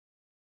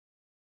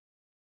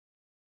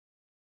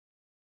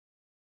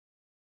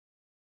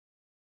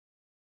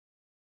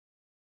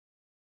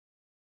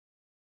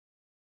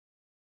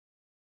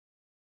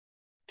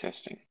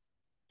Testing,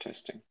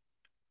 testing.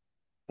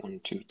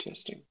 One, two,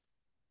 testing.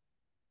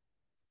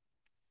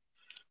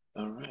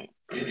 All right.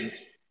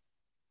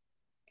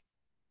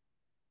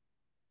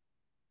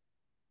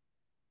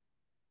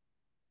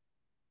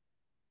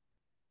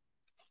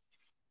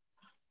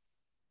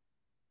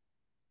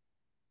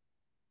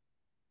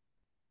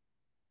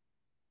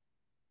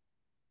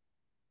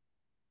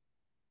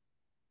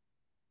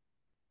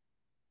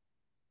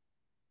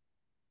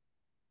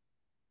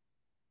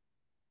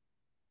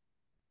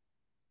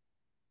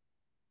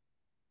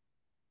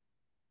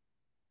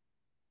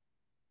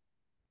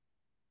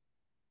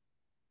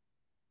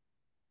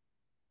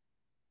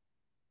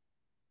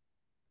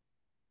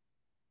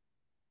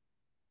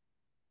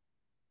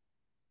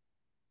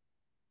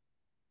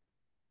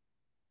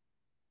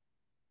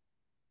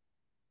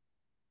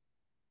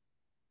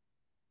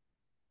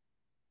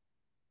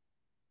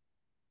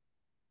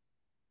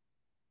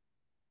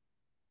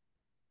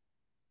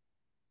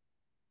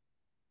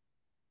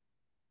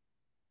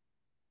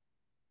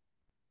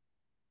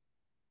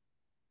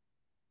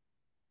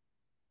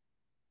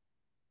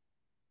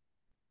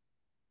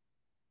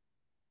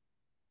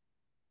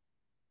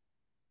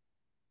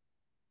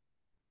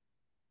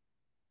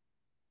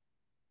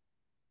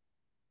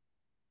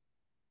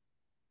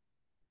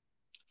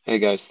 Hey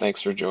guys,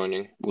 thanks for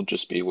joining. We'll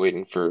just be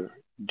waiting for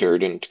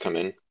Durden to come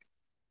in.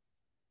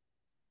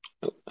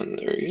 Oh, and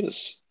there he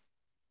is.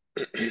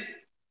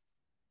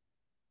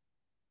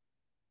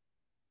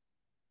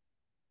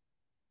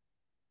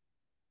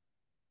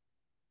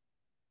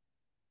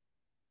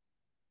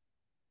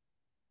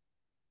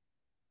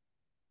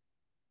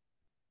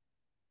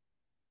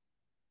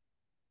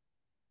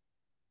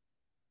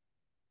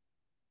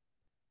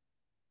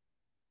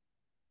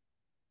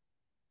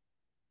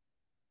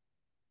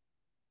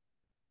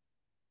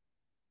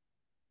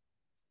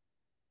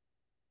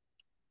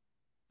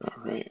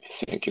 All right,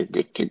 I think you're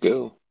good to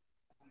go.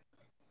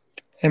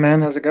 Hey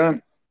man, how's it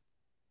going?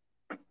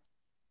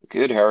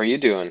 Good, how are you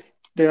doing?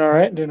 Doing all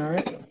right, doing all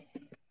right.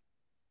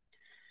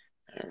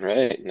 All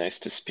right, nice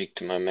to speak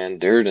to my man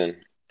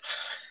Durden.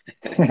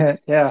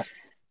 Yeah,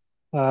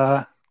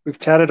 uh, we've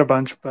chatted a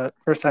bunch, but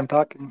first time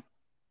talking,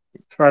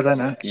 as far as I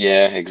know.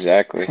 Yeah,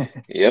 exactly.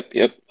 Yep,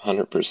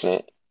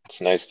 100%.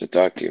 It's nice to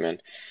talk to you, man.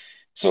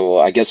 So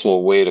I guess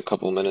we'll wait a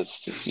couple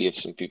minutes to see if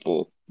some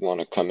people want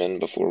to come in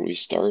before we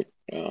start.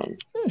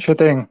 Sure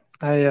thing.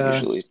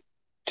 Usually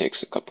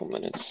takes a couple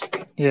minutes.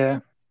 Yeah,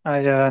 I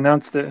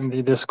announced it in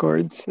the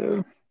Discord,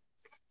 so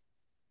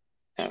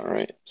All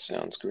right,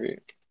 sounds great.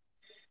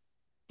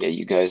 Yeah,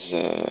 you guys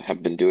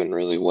have been doing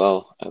really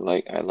well. I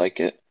like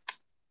it.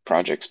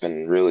 Project's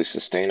been really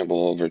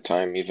sustainable over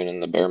time, even in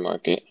the bear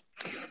market.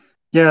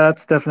 yeah,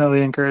 that's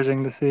definitely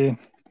encouraging to see.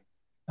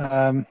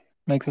 Um,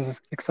 Makes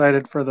us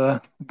excited for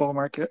the bull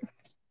market.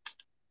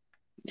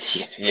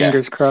 Yeah,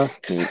 Fingers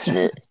crossed. because it's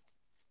very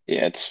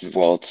yeah, it's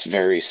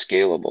very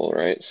scalable,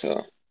 right?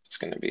 So it's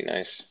gonna be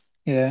nice.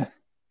 Yeah.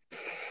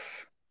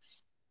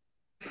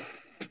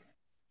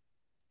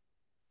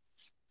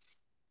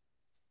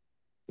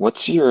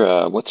 What's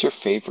your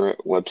favorite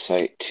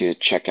website to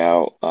check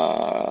out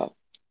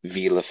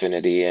V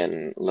Lifinity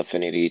and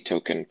Lifinity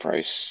token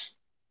price?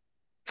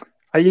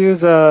 I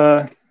use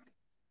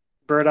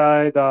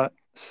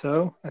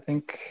birdeye.so, I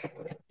think.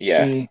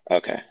 Yeah, The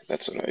okay,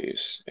 that's what I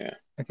use. Yeah.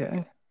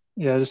 Okay.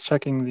 Yeah, just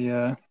checking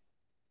the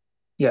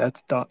yeah,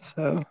 it's dot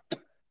so.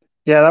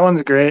 Yeah, that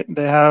one's great.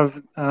 They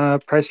have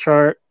price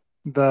chart,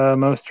 the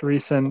most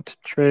recent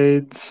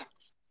trades.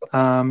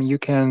 You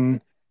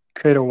can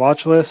create a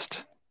watch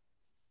list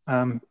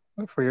um,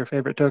 for your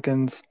favorite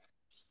tokens.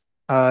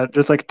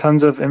 There's like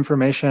tons of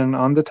information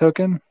on the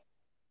token.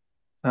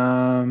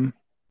 Um,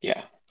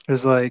 Yeah.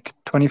 there's like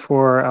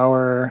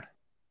 24-hour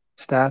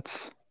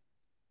stats.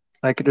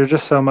 Like there's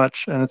just so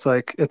much, and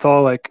it's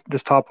all like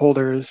just top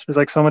holders. There's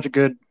like so much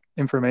good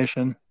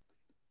information.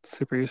 It's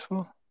super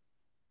useful.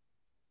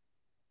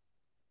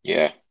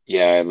 Yeah,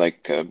 I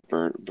like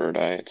Bird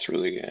Eye. It's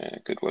really a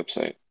good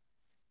website.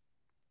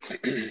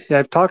 Yeah,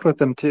 I've talked with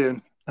them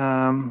too.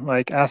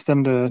 Like asked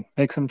them to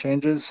make some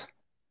changes.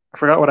 I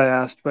forgot what I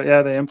asked, but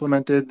yeah, they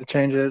implemented the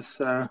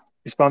changes.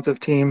 Responsive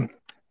team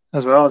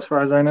as well, as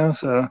far as I know.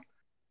 So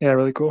yeah,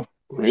 really cool.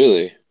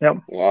 Really? Yep.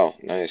 Wow,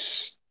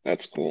 nice.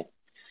 That's cool.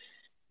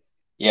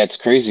 Yeah, it's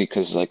crazy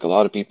because like a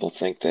lot of people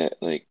think that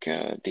like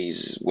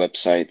these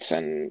websites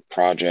and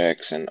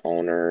projects and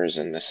owners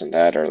and this and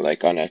that are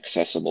like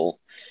unaccessible,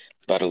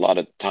 but a lot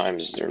of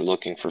times they're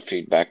looking for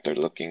feedback. They're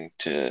looking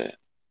to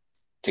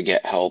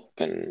get help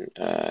and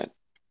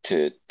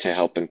to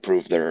help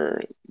improve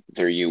their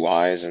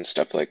UIs and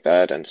stuff like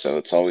that. And so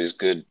it's always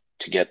good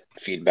to get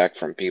feedback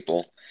from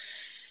people.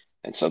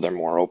 And so they're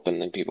more open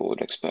than people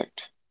would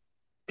expect.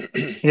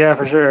 Yeah,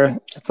 for sure.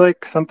 It's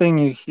like something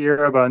you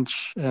hear a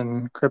bunch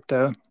in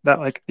crypto that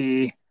like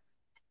the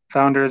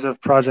founders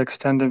of projects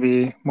tend to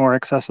be more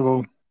accessible,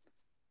 which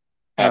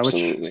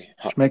Absolutely.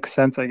 makes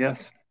sense, I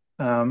guess.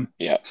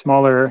 Yeah,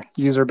 Smaller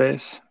user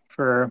base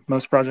for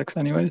most projects,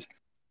 anyways.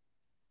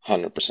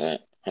 100%,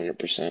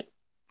 100%.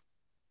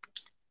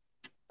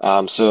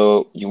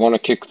 So you want to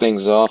kick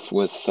things off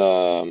with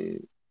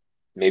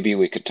maybe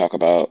we could talk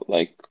about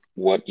like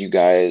what you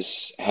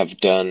guys have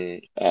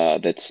done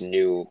that's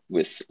new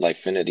with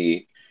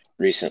Lifinity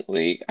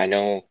recently. I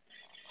know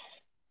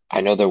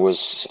there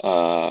was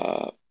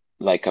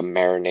like a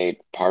marinade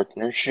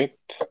partnership,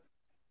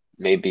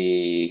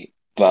 maybe.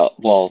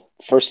 Well,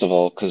 first of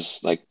all,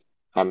 because like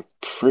I'm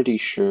pretty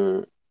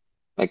sure,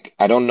 like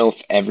I don't know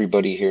if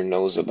everybody here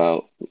knows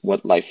about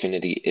what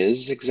Lifinity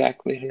is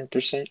exactly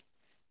 100%.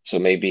 So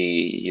maybe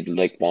you'd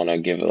like want to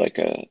give like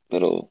a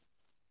little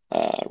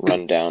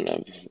rundown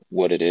of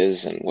what it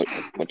is and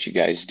what you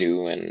guys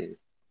do and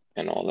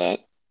all that.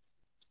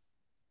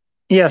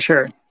 Yeah,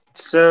 sure.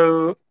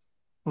 So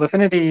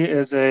Lifinity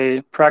is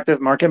a proactive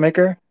market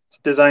maker. It's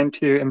designed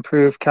to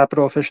improve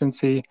capital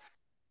efficiency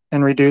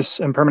and reduce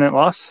impermanent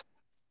loss.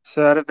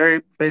 So, at a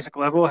very basic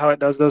level, how it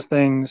does those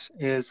things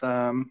is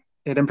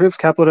it improves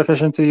capital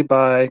efficiency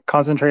by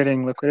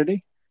concentrating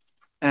liquidity,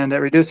 and it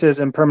reduces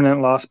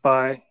impermanent loss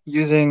by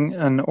using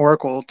an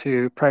oracle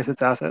to price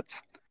its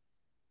assets.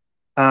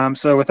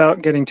 So,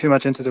 without getting too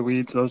much into the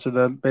weeds, those are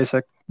the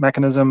basic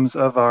mechanisms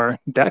of our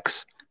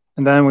DEX.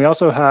 And then we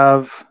also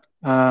have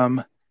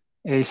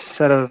a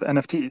set of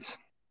NFTs.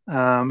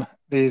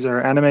 These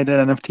are animated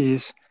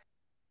NFTs,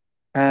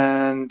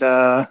 and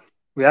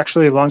we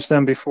actually launched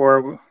them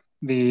before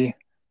the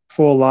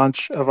full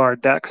launch of our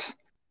DEX.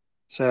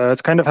 So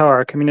it's kind of how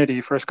our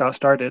community first got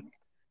started.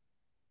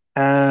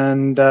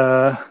 And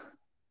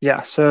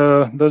yeah,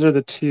 so those are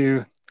the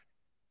two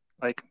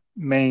like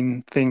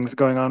main things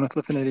going on with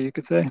Lifinity, you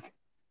could say.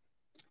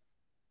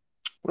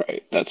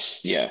 Right.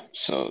 That's yeah.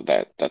 So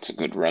that's a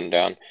good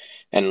rundown.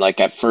 And like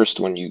at first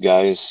when you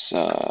guys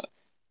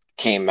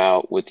came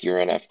out with your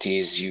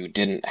NFTs, you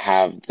didn't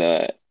have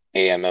the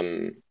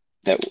AMM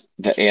that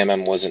the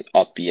AMM wasn't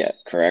up yet,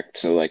 correct?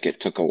 So like it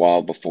took a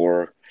while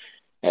before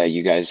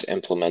you guys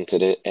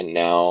implemented it, and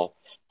now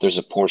there's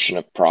a portion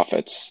of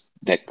profits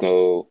that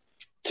go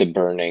to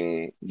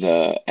burning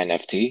the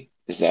NFT.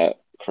 Is that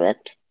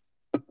correct?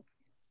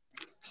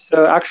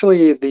 So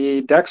actually,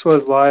 the DEX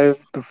was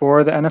live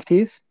before the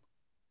NFTs,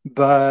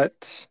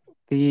 but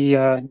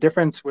the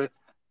difference with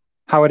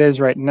how it is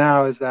right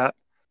now is that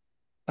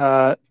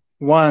uh,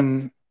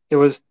 one, it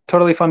was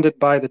totally funded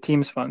by the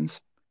team's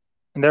funds,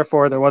 and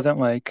therefore there wasn't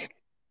like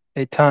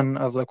a ton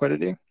of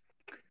liquidity.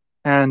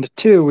 And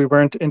two, we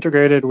weren't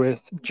integrated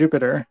with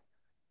Jupiter,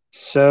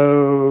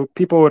 so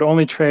people would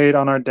only trade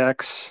on our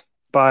DEX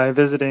by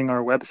visiting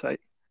our website.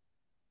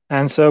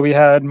 And so we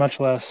had much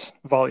less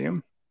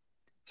volume.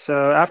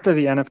 So after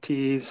the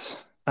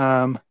NFTs,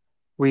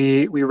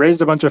 we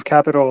raised a bunch of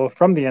capital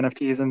from the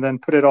NFTs and then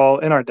put it all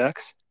in our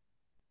DEX.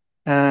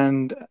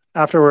 And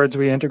afterwards,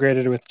 we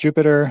integrated with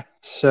Jupiter.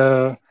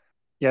 So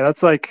yeah,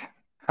 that's like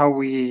how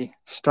we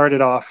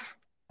started off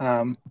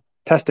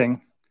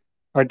testing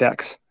our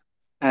DEX,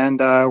 and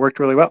worked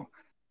really well.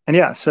 And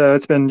yeah, so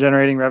it's been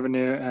generating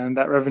revenue, and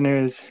that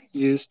revenue is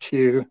used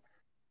to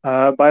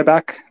buy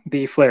back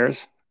the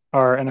flares,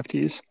 our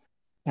NFTs.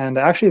 And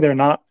actually, they're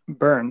not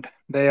burned;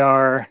 they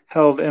are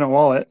held in a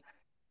wallet,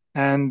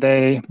 and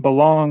they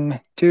belong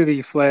to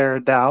the Flare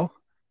DAO,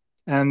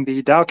 and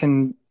the DAO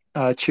can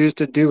choose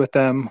to do with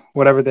them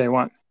whatever they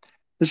want.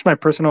 This is my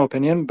personal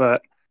opinion,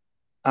 but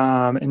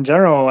in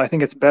general, I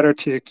think it's better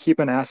to keep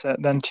an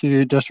asset than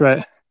to just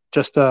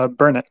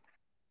burn it.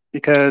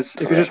 Because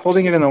if you're just Correct.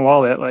 holding it in the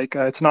wallet, like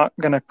it's not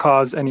going to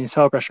cause any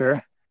sell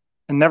pressure.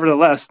 And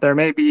nevertheless, there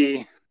may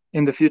be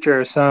in the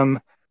future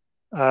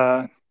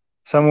uh,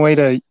 some way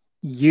to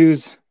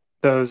use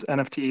those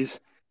NFTs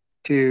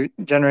to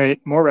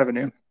generate more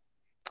revenue.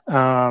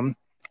 Um,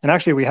 and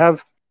actually, we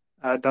have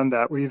done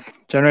that. We've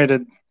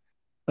generated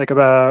like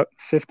about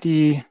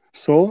 50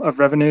 SOL of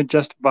revenue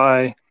just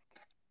by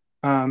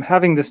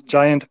having this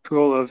giant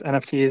pool of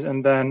NFTs,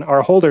 and then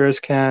our holders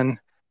can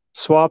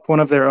swap one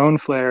of their own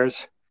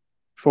flares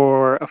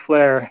for a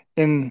flare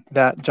in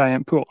that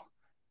giant pool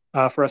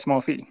for a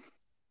small fee.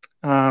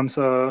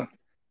 So,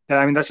 yeah,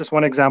 I mean that's just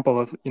one example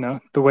of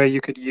the way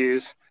you could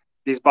use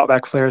these bought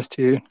back flares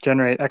to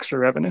generate extra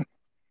revenue.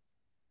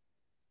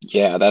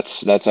 Yeah,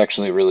 that's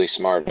actually really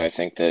smart. I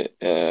think that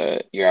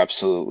you're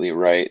absolutely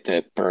right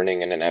that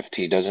burning an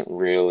NFT doesn't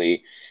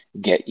really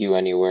get you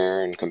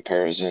anywhere in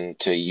comparison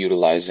to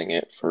utilizing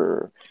it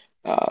for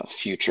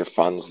future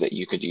funds that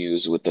you could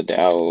use with the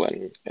DAO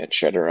and et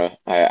cetera.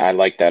 I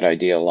like that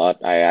idea a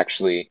lot. I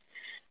actually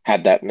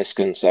had that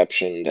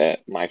misconception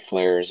that my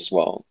flares,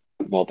 well,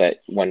 that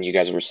when you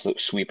guys were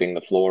sweeping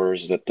the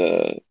floors, that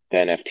the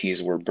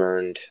NFTs were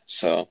burned.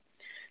 So.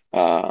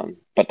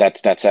 But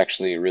that's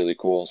actually really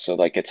cool. So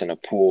like it's in a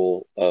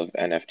pool of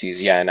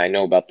NFTs. Yeah, and I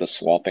know about the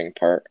swapping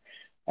part.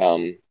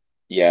 Um,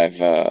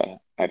 yeah,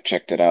 I've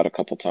checked it out a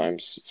couple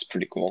times. It's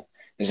pretty cool.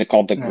 Is it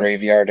called the Nice.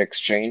 Graveyard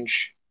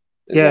Exchange?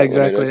 Is Yeah, that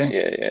what it is? exactly.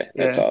 Yeah, yeah,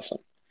 that's Yeah. awesome.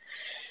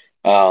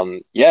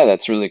 Yeah,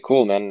 that's really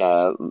cool, man.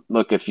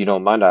 Look, if you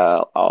don't mind,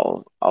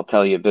 I'll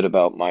tell you a bit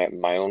about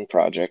my own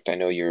project. I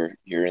know you're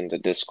in the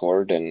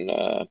Discord, and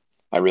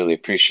I really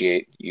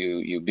appreciate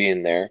you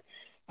being there.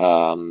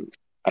 Um,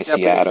 I Yeah,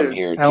 see please Adam do.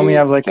 here I only too.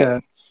 have like Th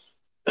a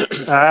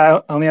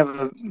I only have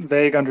a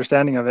vague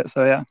understanding of it,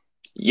 so yeah.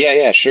 Yeah,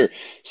 yeah, sure.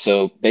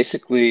 So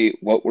basically,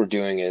 what we're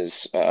doing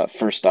is,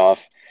 first off,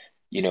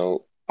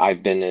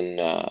 I've been in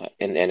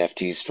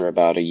NFTs for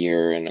about a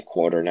year and a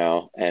quarter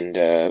now, and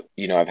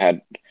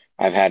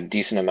I've had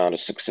decent amount of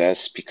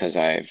success because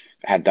I've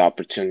had the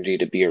opportunity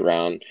to be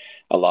around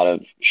a lot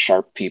of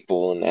sharp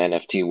people in the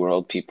NFT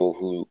world, people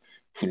who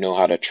know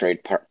how to trade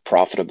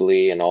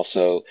profitably and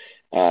also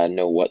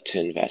know what to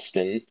invest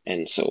in.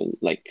 And so,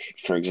 like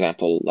for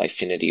example,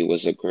 Lifinity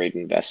was a great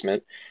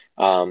investment.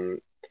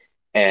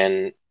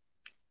 And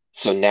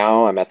so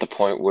now I'm at the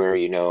point where,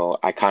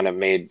 I kind of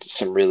made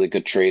some really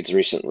good trades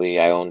recently.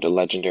 I owned a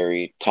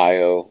legendary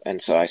Tayo,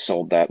 and so I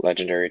sold that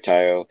legendary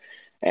Tayo.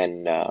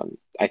 And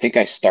I think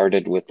I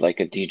started with like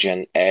a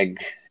degen egg,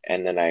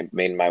 and then I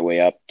made my way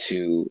up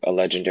to a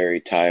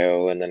legendary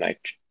Tayo, and then I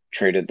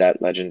traded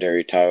that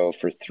legendary Tayo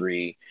for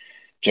three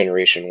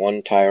Generation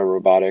 1 Tayo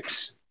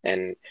robotics.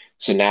 And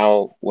so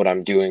now what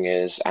I'm doing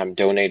is I'm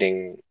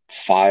donating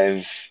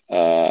five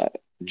uh,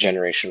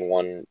 Generation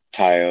 1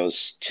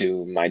 Tayos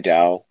to my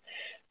DAO,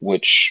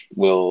 which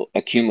will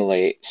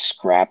accumulate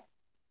scrap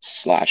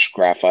slash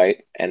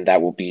graphite, and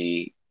that will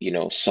be,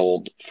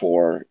 sold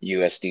for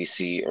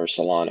USDC or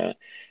Solana.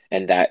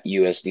 And that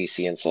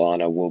USDC and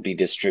Solana will be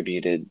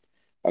distributed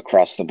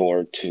across the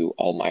board to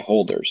all my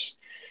holders.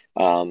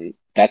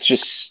 That's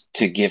just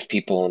to give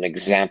people an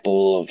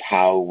example of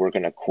how we're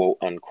going to quote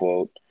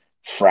unquote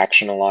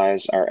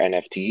fractionalize our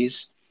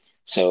NFTs.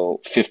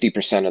 So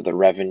 50% of the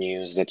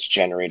revenues that's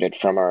generated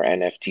from our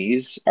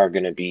NFTs are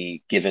going to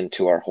be given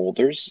to our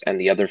holders, and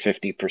the other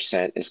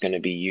 50% is going to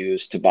be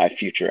used to buy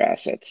future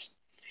assets.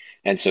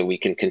 And so we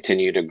can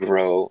continue to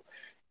grow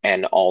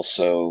and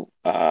also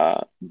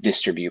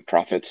distribute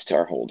profits to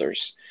our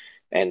holders.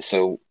 And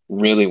so,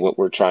 really, what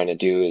we're trying to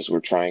do is we're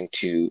trying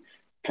to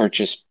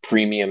purchase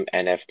premium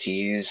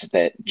NFTs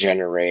that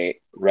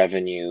generate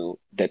revenue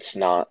that's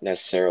not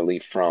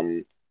necessarily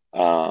from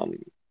um,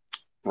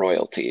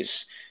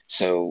 royalties.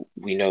 So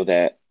we know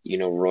that,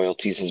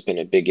 royalties has been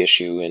a big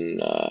issue in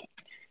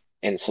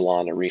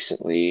Solana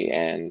recently,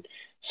 and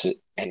so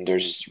and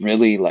there's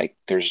really like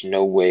there's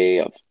no way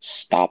of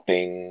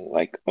stopping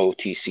like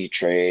OTC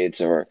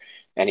trades or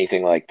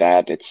anything like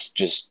that. It's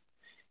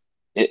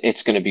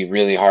going to be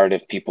really hard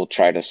if people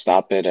try to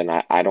stop it, and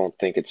I don't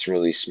think it's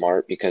really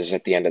smart because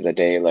at the end of the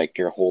day, like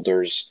your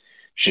holders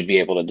should be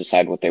able to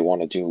decide what they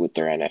want to do with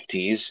their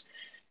NFTs.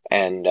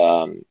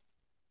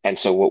 And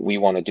so what we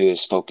want to do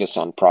is focus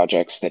on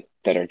projects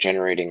that are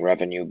generating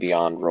revenue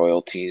beyond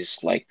royalties,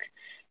 like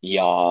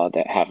Yaw,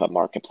 that have a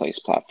marketplace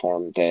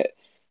platform that,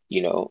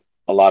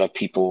 a lot of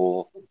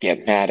people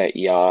get mad at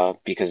Yaw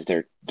because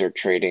they're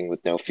trading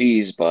with no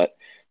fees, but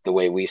the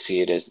way we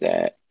see it is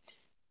that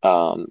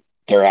um,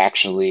 they're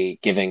actually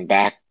giving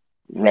back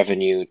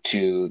revenue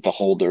to the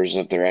holders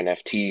of their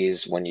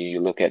NFTs. When you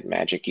look at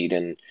Magic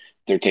Eden,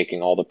 they're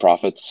taking all the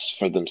profits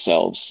for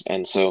themselves.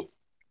 And so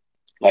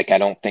like I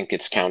don't think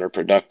it's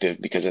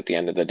counterproductive because at the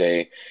end of the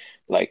day,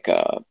 like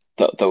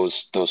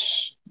those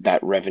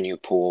that revenue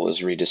pool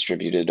is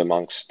redistributed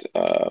amongst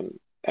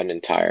an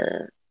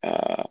entire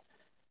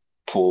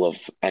pool of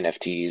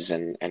NFTs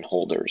and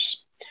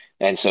holders.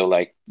 And so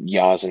like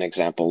Yaw is an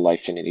example,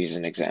 Lifinity is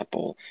an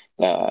example.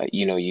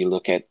 You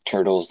look at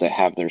turtles that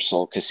have their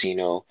sole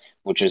casino,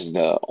 which is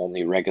the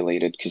only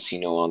regulated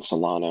casino on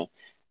Solana.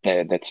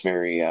 That's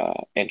very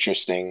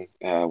interesting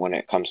when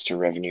it comes to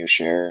revenue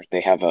share.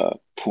 They have a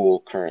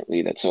pool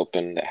currently that's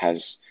open that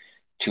has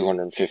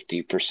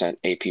 250%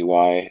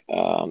 APY,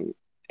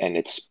 and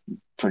it's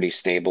pretty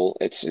stable.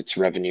 It's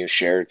revenue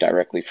shared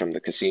directly from the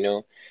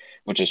casino,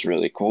 which is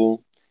really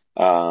cool.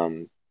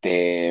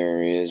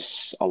 There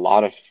is a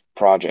lot of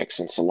projects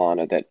in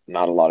Solana that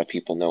not a lot of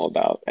people know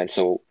about. And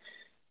so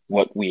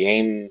what we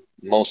aim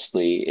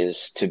mostly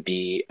is to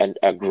be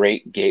a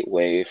great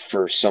gateway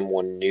for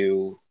someone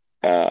new,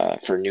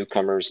 for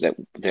newcomers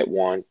that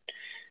want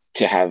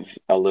to have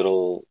a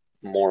little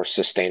more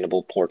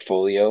sustainable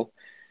portfolio.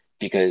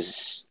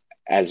 Because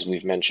as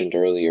we've mentioned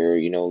earlier,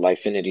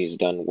 Lifinity's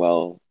done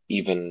well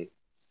even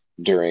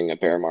during a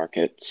bear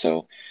market.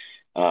 So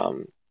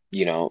um,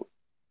 you know,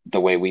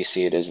 the way we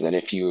see it is that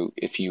if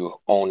you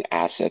own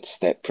assets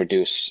that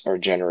produce or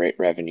generate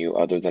revenue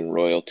other than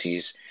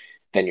royalties,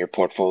 then your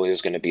portfolio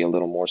is going to be a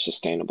little more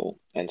sustainable.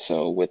 And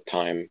so with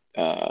time,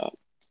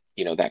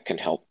 that can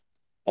help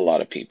a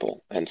lot of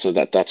people. And so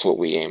that's what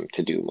we aim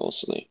to do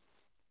mostly.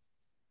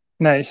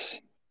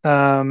 Nice.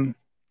 Um,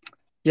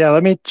 yeah,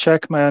 let me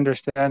check my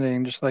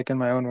understanding, just like in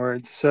my own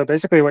words. So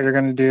basically, what you're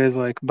going to do is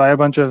like buy a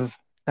bunch of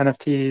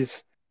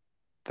NFTs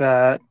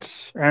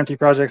that are NFT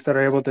projects that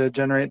are able to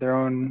generate their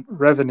own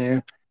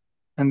revenue,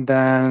 and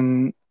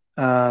then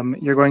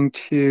you're going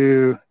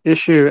to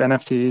issue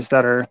NFTs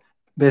that are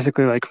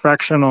basically like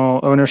fractional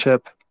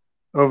ownership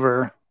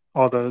over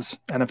all those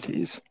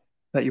NFTs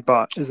that you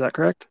bought. Is that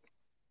correct?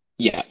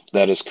 Yeah,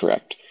 that is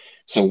correct.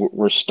 So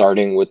we're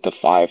starting with the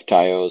five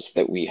tiles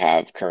that we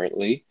have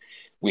currently.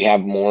 We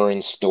have more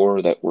in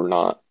store that we're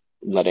not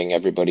letting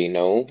everybody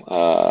know.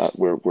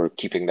 We're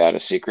keeping that a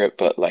secret,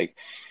 but like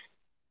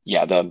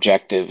yeah, the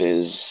objective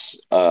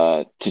is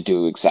to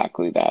do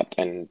exactly that.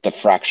 And the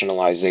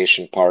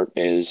fractionalization part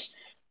is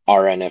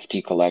our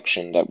NFT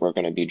collection that we're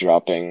going to be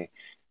dropping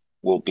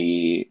will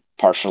be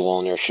partial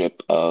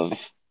ownership of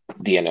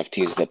the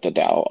NFTs that the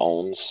DAO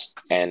owns.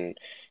 And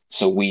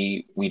so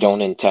we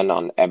don't intend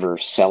on ever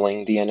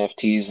selling the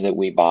NFTs that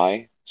we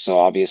buy. So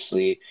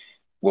obviously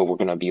what we're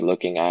going to be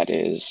looking at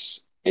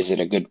is it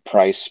a good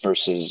price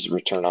versus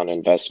return on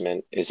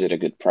investment? Is it a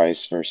good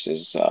price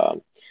versus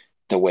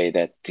the way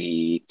that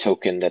the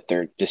token that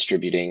they're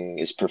distributing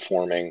is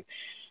performing?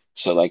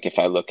 So like if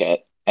I look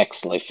at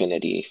X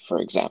Lifinity, for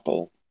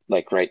example,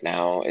 like right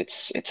now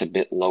it's a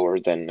bit lower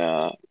than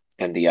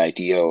the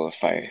IDO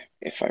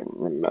if I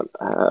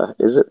remember.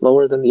 Is it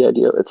lower than the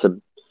IDO?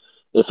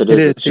 If it It is,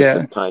 it's is, just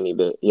a yeah. tiny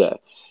bit, yeah.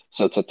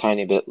 So it's a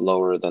tiny bit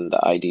lower than the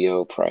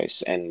IDO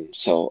price. And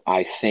so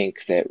I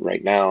think that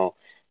right now,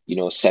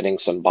 setting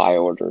some buy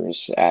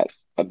orders at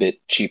a bit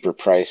cheaper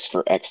price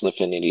for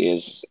Xlifinity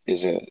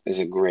is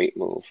a great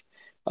move.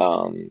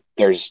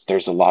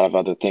 There's a lot of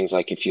other things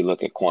like if you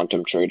look at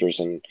quantum traders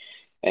and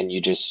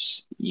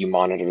you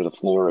monitor the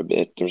floor a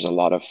bit, there's a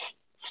lot of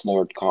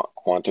floored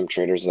quantum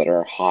traders that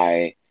are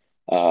high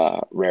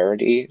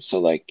rarity. So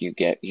like you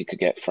could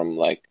get from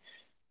like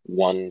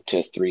 1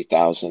 to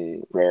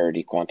 3,000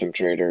 rarity quantum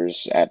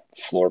traders at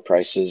floor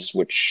prices,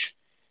 which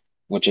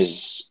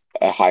is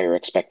a higher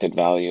expected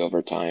value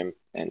over time.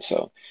 And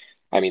so,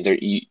 I mean,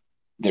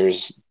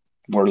 there's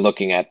we're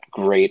looking at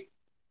great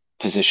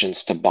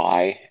positions to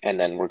buy, and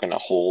then we're going to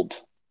hold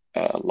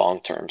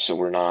long term. So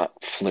we're not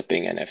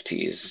flipping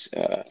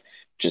NFTs.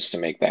 Just to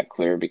make that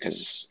clear,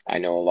 because I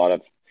know a lot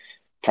of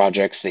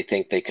projects they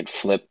think they could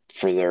flip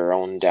for their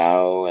own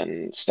DAO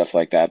and stuff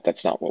like that.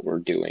 That's not what we're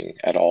doing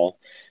at all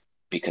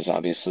because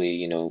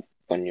obviously,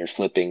 when you're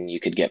flipping, you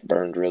could get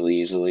burned really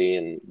easily,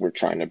 and we're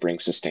trying to bring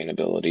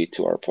sustainability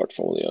to our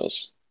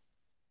portfolios.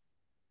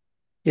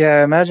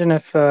 Yeah, imagine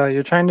if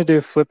you're trying to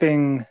do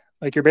flipping,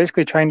 like you're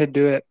basically trying to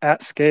do it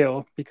at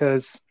scale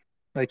because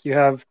like you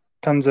have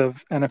tons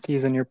of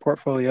NFTs in your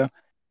portfolio.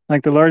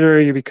 Like the larger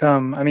you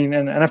become, I mean,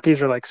 and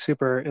NFTs are like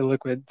super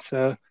illiquid,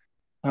 so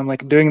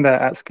like doing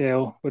that at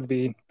scale would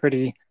be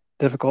pretty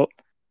difficult.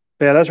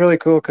 But yeah, that's really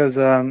cool because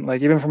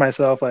like even for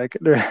myself, like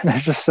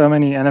there's just so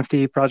many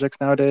NFT projects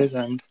nowadays,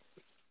 and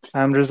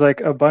there's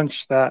like a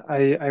bunch that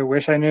I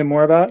wish I knew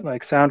more about,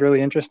 like sound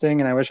really interesting,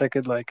 and I wish I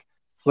could like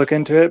look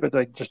into it, but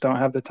like just don't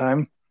have the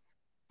time.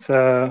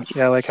 So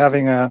yeah, like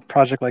having a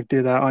project like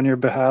do that on your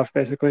behalf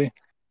basically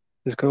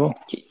is cool.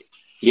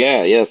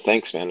 Yeah, yeah,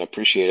 thanks, man. I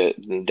appreciate it.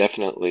 And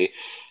definitely.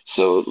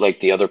 So,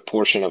 like, the other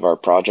portion of our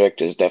project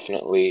is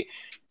definitely,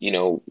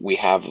 we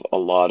have a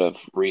lot of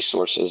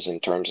resources in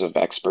terms of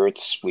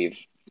experts.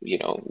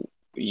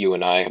 You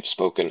and I have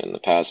spoken in the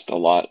past a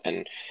lot,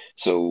 and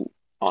so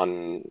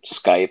on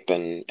Skype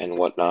and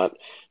whatnot.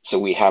 So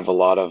we have a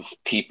lot of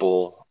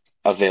people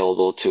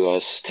available to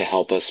us to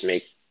help us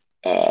make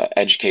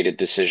educated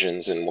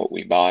decisions in what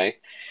we buy.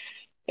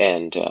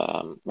 And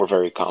we're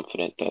very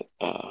confident that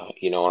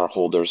our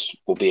holders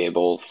will be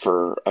able,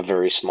 for a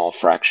very small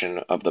fraction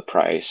of the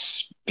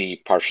price,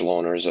 be partial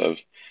owners of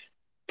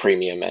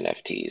premium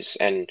NFTs.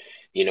 And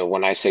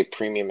when I say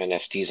premium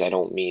NFTs, I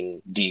don't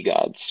mean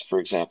DeGods, for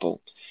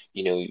example.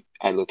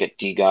 I look at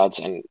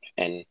DeGods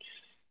and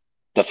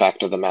the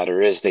fact of the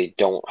matter is they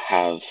don't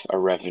have a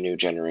revenue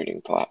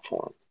generating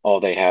platform. All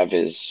they have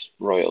is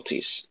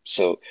royalties.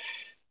 So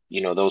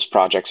those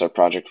projects are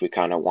projects we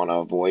kind of want to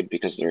avoid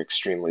because they're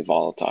extremely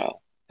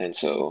volatile. And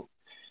so,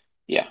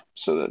 yeah,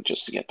 so that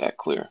just to get that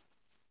clear.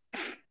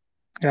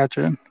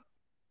 Gotcha.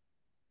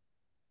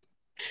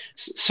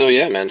 So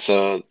yeah, man,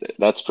 so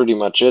that's pretty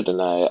much it.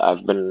 And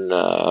I've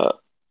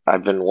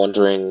been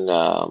wondering,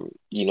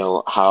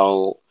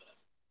 how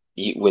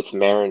with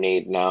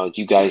Marinade now,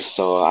 you guys,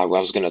 so I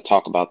was going to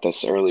talk about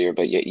this earlier,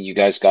 but you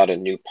guys got a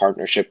new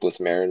partnership with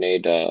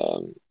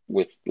Marinade,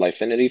 with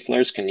Lifinity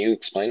Flares. Can you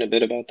explain a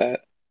bit about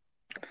that?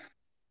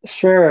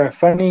 Sure.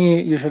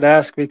 Funny you should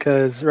ask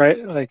because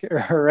like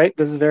right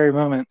this very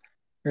moment,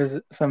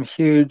 there's some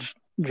huge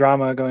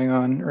drama going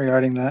on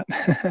regarding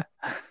that.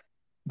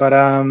 But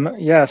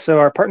yeah, so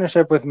our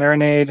partnership with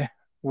Marinade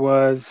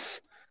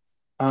was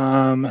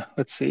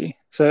let's see.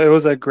 So it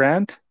was a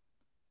grant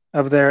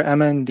of their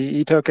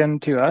MNDE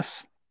token to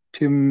us,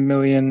 2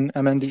 million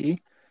MNDE.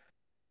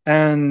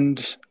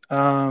 And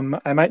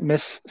I might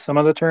miss some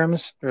of the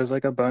terms. There's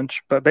like a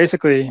bunch, but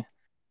basically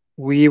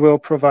we will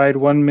provide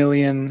 1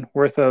 million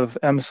worth of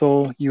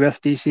MSOL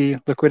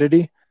USDC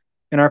liquidity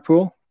in our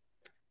pool.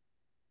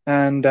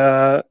 And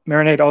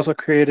Marinade also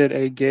created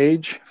a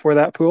gauge for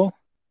that pool.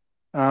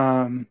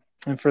 And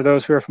for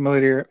those who are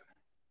familiar,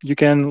 you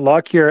can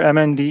lock your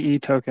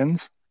MNDE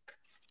tokens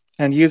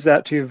and use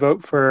that to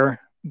vote for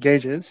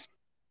gauges.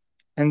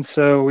 And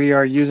so we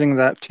are using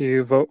that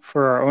to vote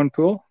for our own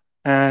pool.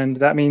 And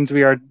that means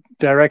we are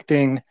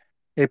directing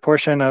a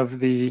portion of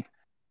the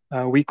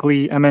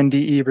weekly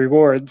MNDE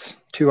rewards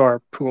to our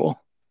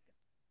pool.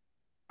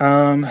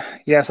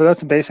 Yeah, so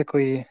that's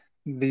basically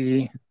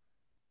the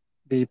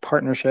the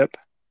partnership.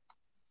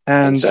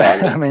 And And so,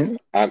 I I mean,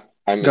 mean,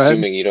 I'm Go ahead.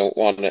 assuming you don't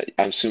want to.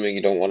 I'm assuming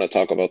you don't want to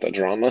talk about the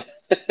drama.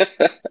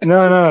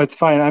 No, no, it's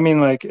fine. I mean,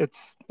 like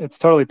it's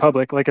totally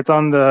public. Like it's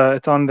on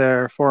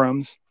their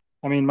forums.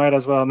 I mean, might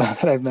as well now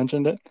that I've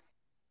mentioned it.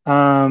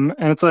 And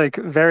it's like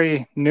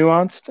very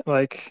nuanced.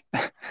 Like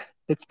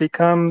it's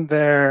become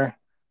their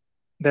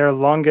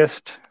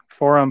longest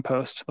forum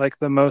post, like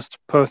the most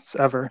posts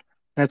ever.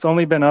 And it's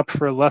only been up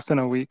for less than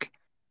a week.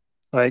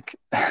 Like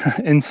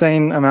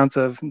insane amounts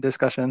of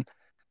discussion.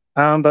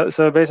 But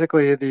so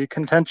basically, the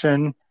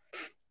contention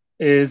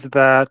is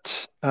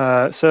that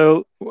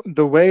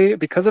the way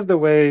because of the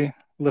way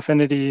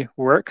Lifinity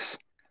works,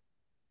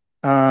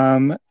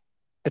 um,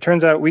 it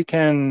turns out we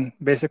can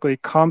basically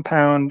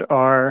compound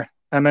our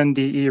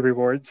MNDE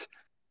rewards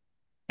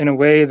in a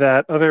way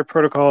that other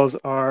protocols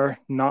are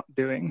not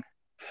doing.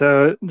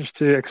 So just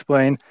to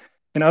explain,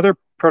 in other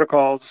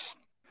protocols,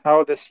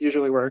 how this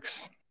usually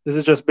works, this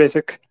is just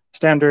basic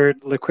standard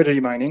liquidity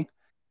mining,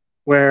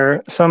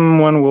 where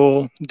someone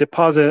will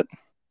deposit,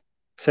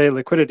 say,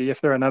 liquidity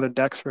if they're another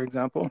DEX, for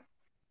example,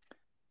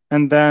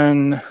 and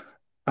then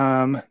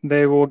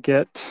they will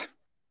get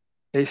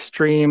a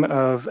stream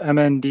of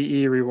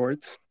MNDE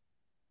rewards,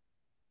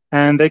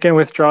 and they can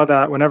withdraw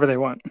that whenever they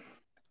want.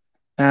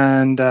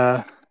 And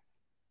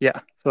yeah,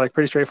 so like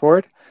pretty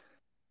straightforward.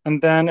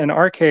 And then in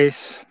our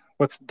case,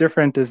 what's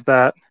different is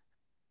that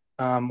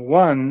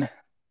one,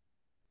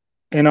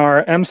 in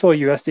our MSOL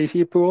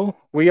USDC pool,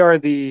 we are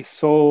the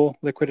sole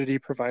liquidity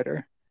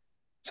provider.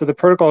 So the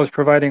protocol is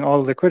providing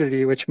all the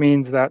liquidity, which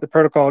means that the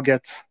protocol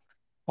gets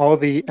all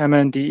the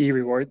MNDE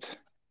rewards.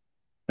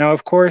 Now,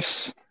 of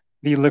course,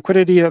 the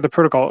liquidity that the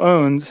protocol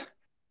owns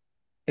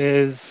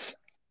is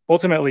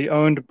ultimately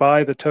owned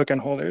by the token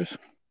holders.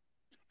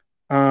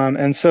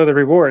 And so the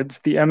rewards,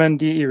 the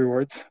MNDE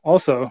rewards,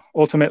 also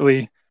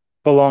ultimately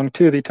belong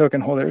to the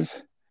token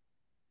holders,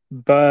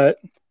 but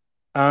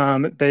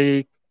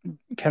they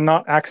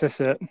cannot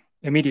access it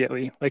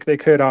immediately like they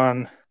could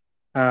on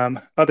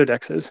other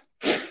dexes.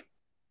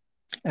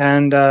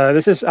 And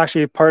this is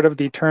actually part of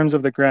the terms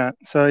of the grant.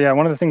 So, yeah,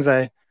 one of the things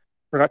I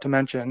forgot to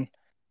mention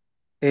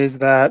is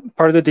that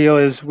part of the deal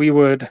is we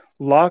would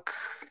lock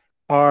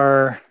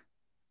our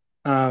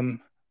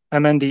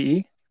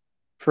MNDE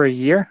for a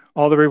year.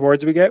 All the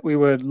rewards we get, we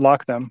would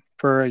lock them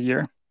for a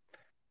year.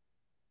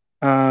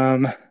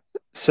 Um,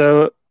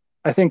 so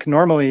I think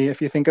normally,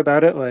 if you think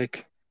about it,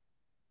 like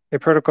a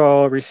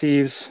protocol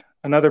receives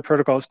another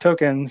protocol's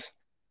tokens,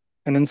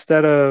 and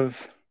instead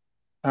of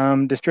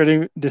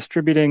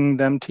distributing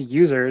them to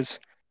users,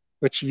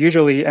 which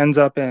usually ends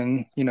up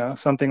in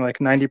something like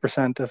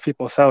 90% of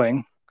people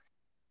selling,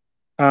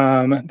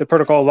 the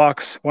protocol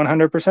locks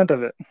 100%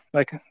 of it.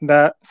 Like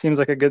that seems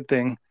like a good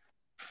thing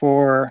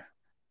for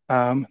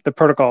the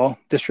protocol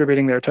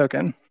distributing their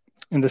token,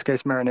 in this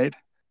case, Marinade.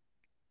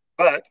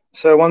 But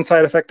so one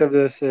side effect of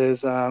this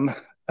is, I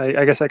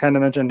guess I kind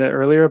of mentioned it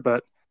earlier,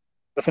 but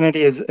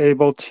Affinity is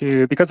able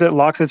to, because it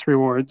locks its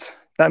rewards,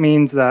 that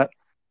means that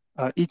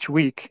each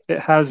week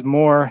it has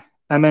more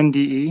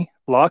MNDE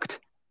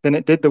locked than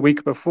it did the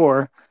week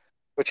before,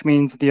 which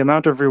means the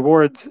amount of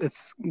rewards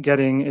it's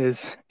getting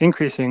is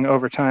increasing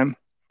over time.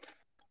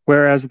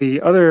 Whereas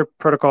the other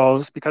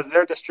protocols, because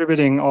they're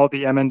distributing all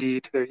the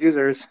MNDE to their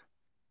users,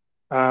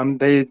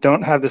 they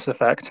don't have this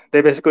effect.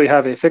 They basically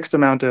have a fixed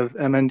amount of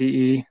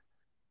MNDE.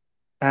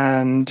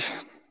 And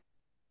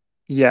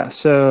yeah,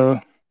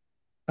 so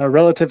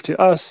relative to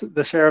us,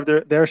 the share of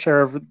their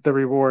share of the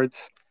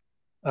rewards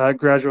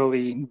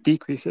gradually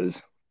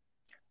decreases.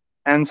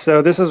 And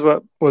so this is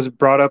what was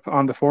brought up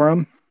on the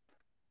forum.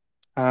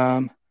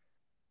 Um,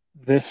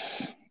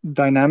 this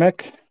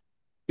dynamic,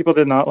 people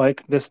did not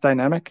like this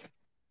dynamic.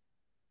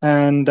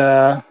 And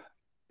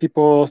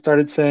people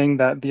started saying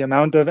that the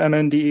amount of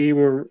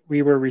MNDE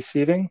we were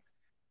receiving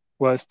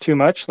was too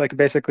much, like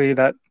basically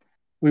that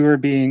we were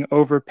being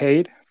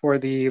overpaid for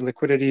the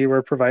liquidity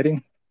we're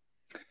providing.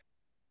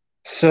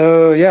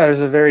 So yeah,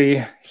 there's a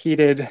very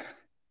heated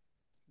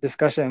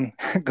discussion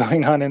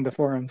going on in the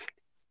forums.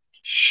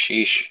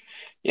 Sheesh.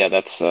 Yeah,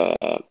 that's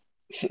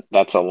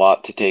a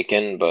lot to take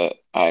in, but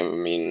I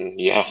mean,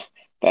 yeah,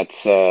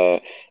 that's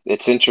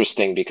it's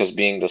interesting because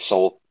being the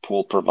sole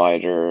pool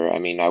provider, I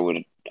mean, I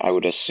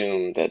would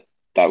assume that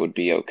that would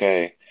be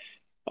okay.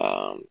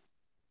 Um,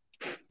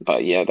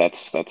 but yeah,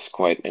 that's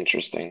quite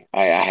interesting.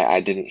 I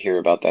didn't hear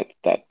about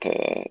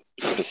that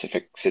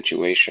specific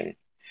situation.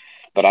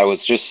 But I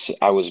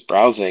was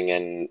browsing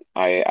and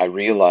I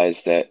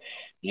realized that,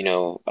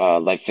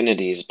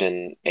 Lifinity's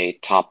been a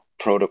top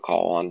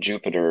protocol on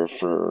Jupiter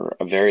for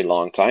a very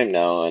long time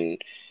now,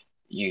 and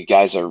you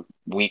guys are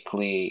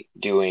weekly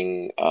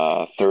doing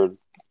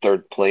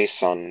third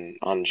place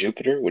on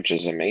Jupiter, which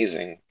is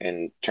amazing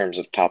in terms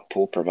of top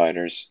pool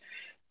providers.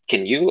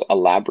 Can you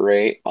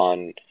elaborate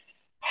on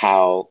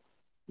how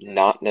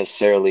not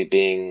necessarily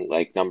being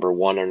like number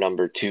one or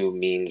number two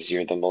means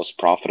you're the most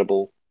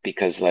profitable?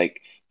 Because like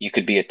you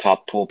could be a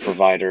top pool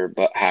provider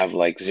but have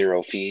like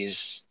zero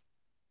fees.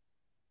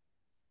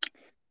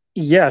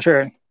 Yeah,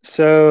 sure.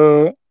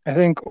 So I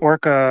think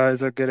Orca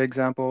is a good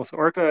example. So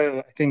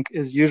Orca, I think,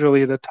 is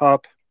usually the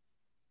top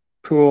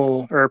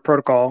pool or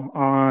protocol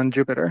on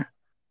Jupiter.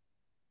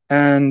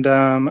 And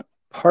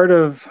part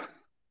of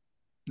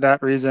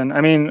that reason,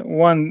 I mean,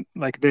 one,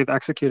 like they've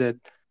executed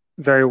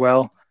very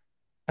well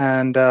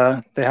and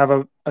they have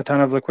a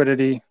ton of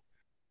liquidity.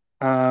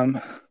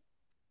 Um,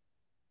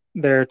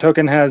 their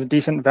token has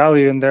decent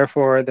value and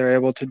therefore they're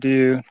able to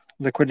do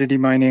liquidity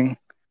mining.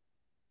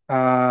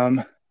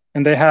 Um,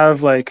 and they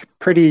have like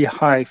pretty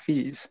high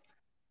fees.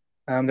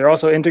 They're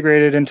also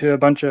integrated into a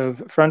bunch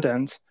of front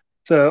ends.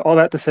 So all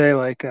that to say,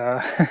 like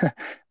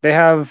they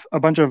have a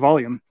bunch of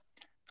volume.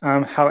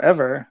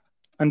 However,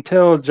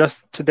 until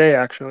just today,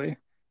 actually,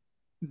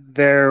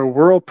 their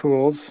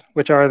whirlpools,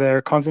 which are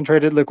their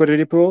concentrated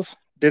liquidity pools,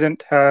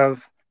 didn't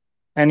have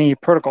any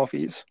protocol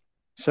fees.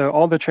 So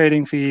all the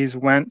trading fees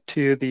went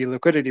to the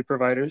liquidity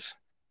providers,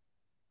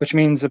 which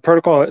means the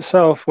protocol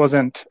itself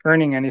wasn't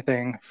earning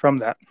anything from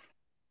that.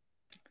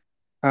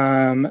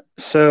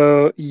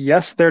 So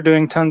yes, they're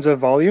doing tons of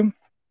volume,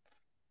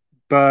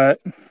 but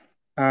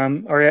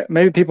or yeah,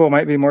 maybe people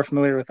might be more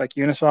familiar with like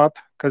Uniswap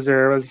because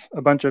there was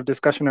a bunch of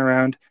discussion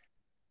around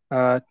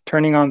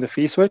turning on the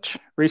fee switch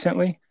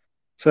recently.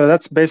 So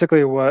that's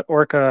basically what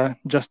Orca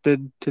just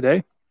did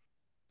today.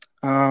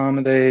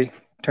 They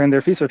turned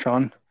their fee switch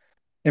on.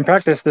 In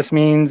practice, this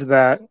means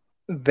that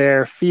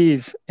their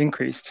fees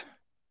increased.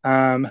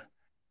 Um,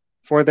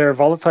 for their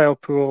volatile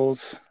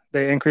pools,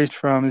 they increased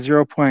from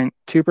 0.2%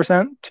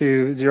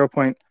 to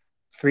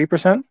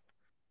 0.3%.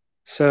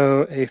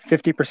 So a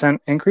 50%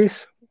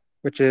 increase,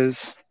 which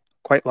is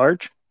quite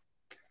large.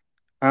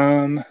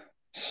 Um,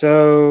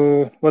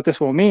 so what this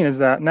will mean is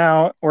that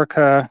now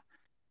Orca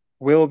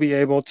will be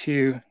able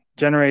to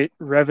generate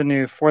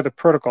revenue for the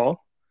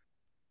protocol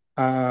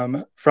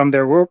from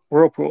their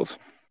whirlpools.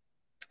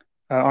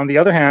 On the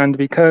other hand,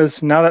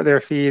 because now that their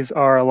fees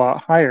are a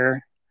lot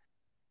higher,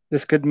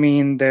 this could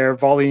mean their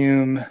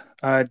volume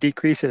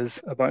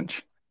decreases a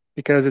bunch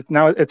because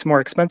it's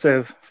more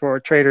expensive for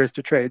traders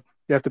to trade.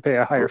 You have to pay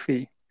a higher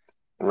fee.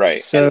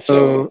 Right. And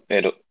so So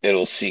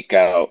it'll seek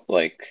out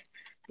like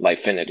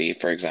Lifinity,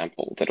 for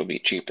example, that'll be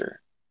cheaper.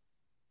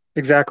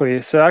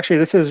 exactly. So actually,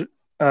 this is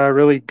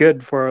really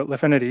good for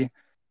Lifinity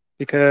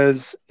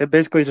because it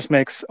basically just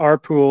makes our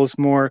pools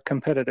more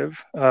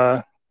competitive.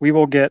 We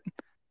will get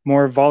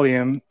more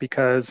volume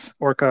because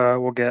Orca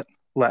will get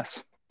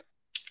less.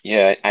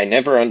 Yeah, I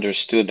never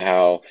understood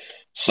how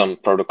some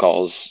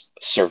protocols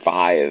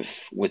survive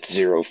with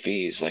zero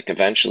fees. Like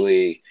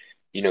eventually,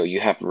 you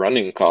have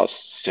running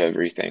costs to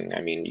everything.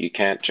 I mean, you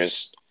can't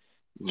just,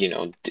 d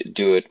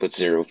do it with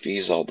zero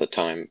fees all the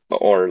time,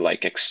 or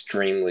like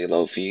extremely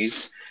low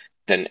fees,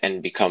 then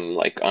and become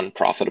like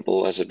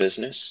unprofitable as a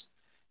business.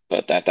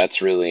 But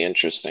that's really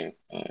interesting.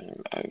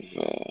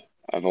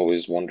 I've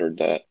always wondered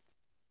that.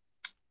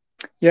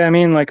 Yeah, I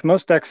mean, like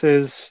most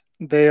dexes,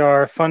 they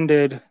are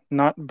funded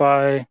not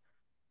by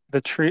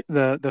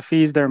the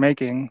fees they're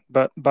making,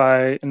 but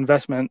by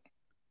investment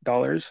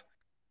dollars,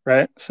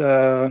 right?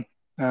 So,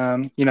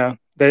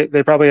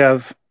 they probably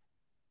have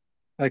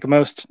like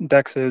most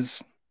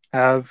dexes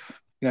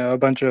have a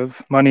bunch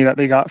of money that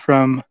they got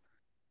from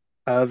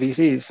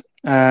VCs,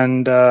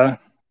 and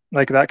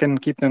like that can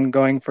keep them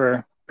going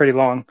for pretty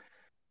long.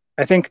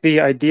 I think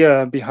the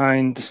idea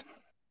behind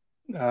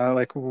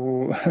like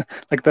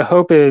the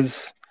hope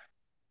is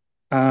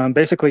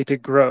basically to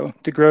grow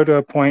to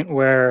a point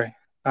where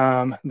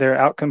they're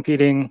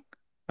outcompeting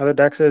other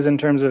dexes in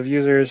terms of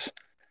users,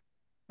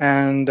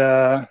 and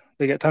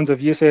they get tons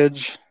of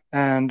usage.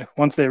 And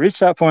once they reach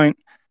that point,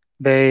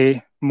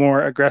 they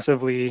more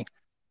aggressively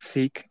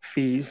seek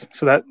fees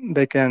so that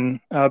they can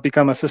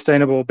become a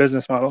sustainable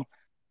business model.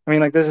 I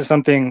mean, like this is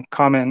something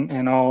common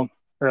in all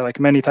or like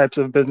many types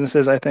of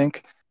businesses, I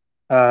think,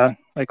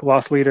 like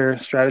loss leader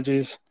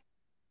strategies.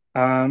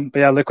 But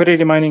yeah,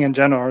 liquidity mining in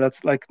general,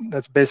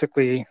 that's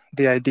basically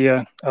the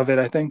idea of it,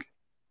 I think.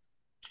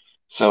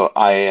 So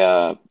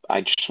I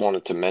just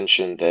wanted to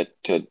mention that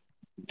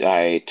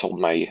I told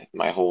my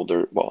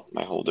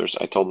holders,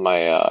 I told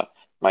my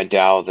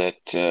DAO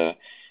that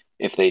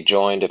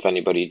if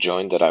anybody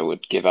joined, that I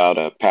would give out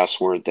a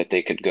password that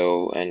they could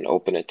go and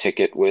open a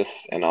ticket with,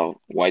 and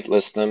I'll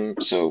whitelist them.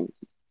 So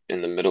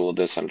in the middle of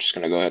this, I'm just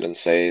gonna go ahead and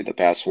say the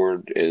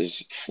password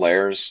is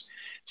flares.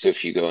 So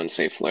if you go and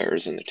say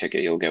flares in the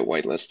ticket, you'll get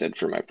whitelisted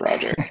for my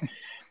project.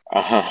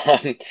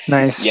 Um,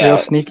 Nice, real yeah,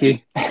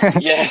 sneaky,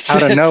 yeah,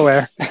 out of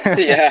nowhere.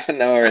 yeah,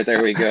 no, right,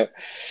 there we go.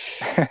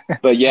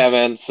 But yeah,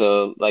 man,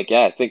 so like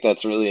yeah, I think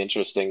that's really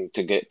interesting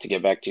to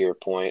get back to your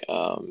point.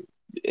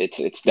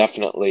 It's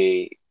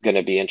definitely going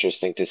to be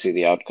interesting to see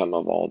the outcome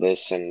of all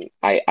this, and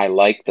I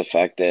like the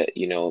fact that,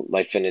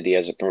 Lifinity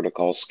as a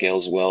protocol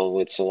scales well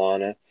with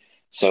Solana.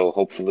 So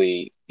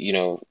hopefully,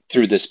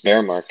 through this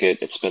bear market,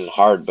 it's been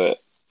hard, but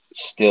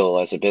still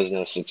as a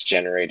business, it's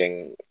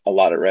generating a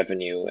lot of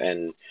revenue.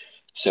 And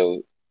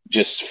so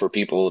just for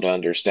people to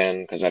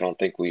understand, because I don't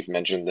think we've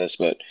mentioned this,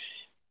 but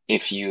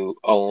if you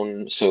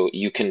own, so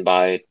you can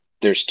buy,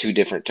 there's two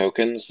different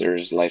tokens.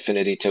 There's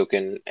Lifinity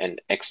token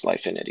and X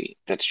Lifinity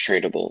that's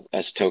tradable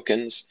as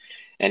tokens.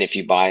 And if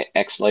you buy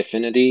X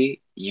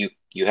Lifinity, you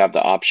have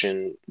the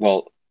option,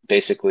 well,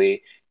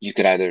 basically you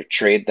could either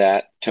trade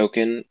that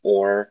token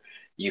or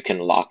you can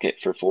lock it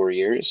for 4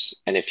 years.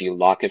 And if you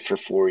lock it for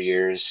 4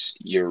 years,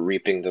 you're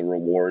reaping the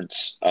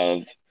rewards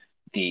of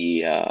the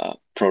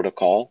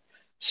protocol.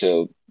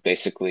 So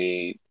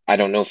basically, I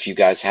don't know if you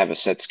guys have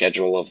a set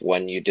schedule of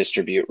when you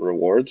distribute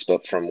rewards,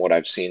 but from what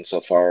I've seen so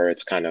far,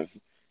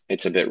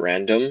 it's a bit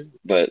random,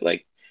 but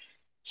like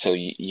so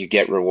you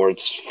get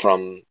rewards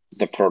from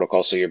the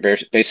protocol. So you're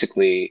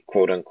basically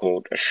quote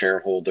unquote a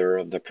shareholder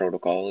of the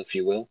protocol, if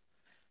you will,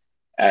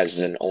 as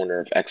an owner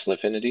of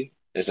Xfinity.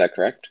 Is that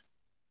correct?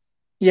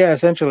 Yeah,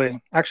 essentially.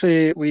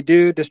 Actually, we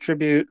do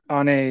distribute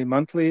on a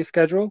monthly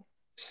schedule.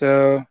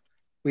 So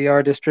we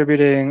are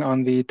distributing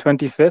on the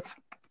 25th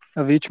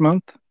of each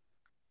month.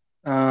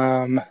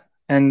 Um,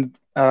 and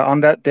on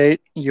that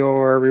date,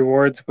 your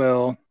rewards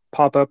will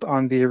pop up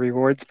on the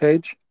rewards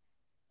page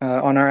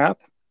on our app.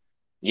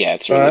 Yeah,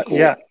 it's really But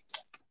yeah,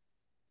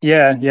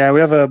 cool. we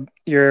have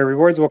your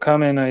rewards will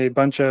come in a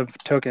bunch of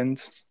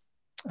tokens.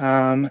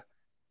 Um,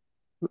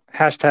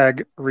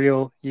 hashtag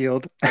real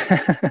yield,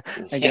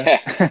 I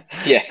guess.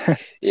 Yeah,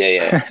 yeah,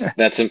 yeah.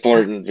 That's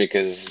important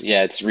because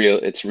yeah, it's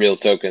real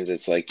tokens.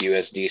 It's like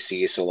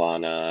USDC,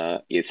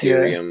 Solana, Yeah.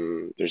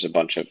 Ethereum. There's a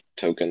bunch of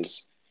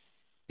tokens.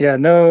 Yeah,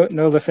 no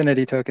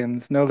Lifinity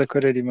tokens, no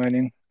liquidity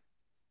mining.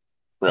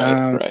 Right,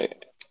 Um, right.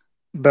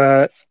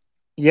 but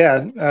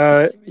yeah,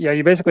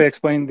 you basically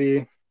explained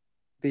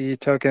the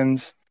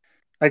tokens.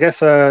 I guess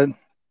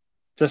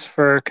just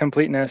for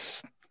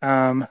completeness,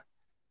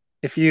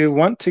 if you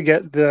want to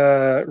get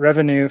the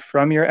revenue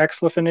from your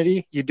X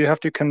Lifinity, you do have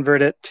to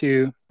convert it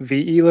to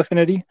VE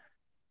Lifinity,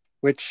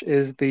 which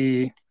is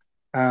the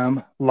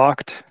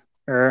locked,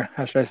 or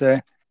how should I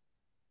say?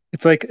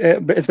 It's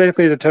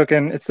basically the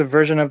token. It's the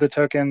version of the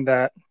token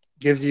that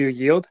gives you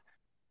yield.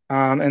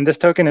 And this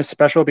token is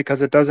special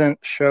because it doesn't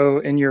show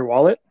in your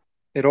wallet.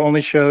 It'll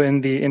only show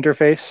in the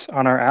interface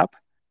on our app.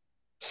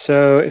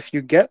 So if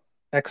you get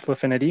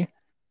Xlifinity,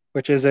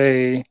 which is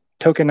a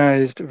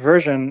tokenized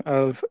version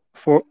of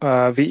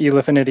VE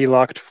Lifinity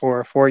locked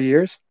for 4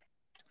 years,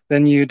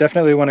 then you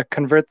definitely want to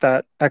convert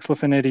that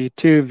Xlifinity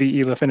to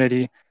VE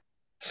Lifinity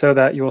so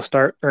that you will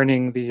start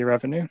earning the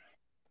revenue.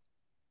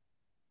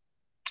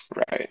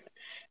 Right.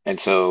 And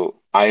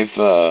so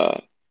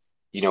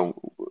you know,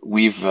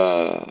 we've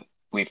uh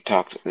we've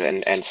talked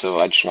and so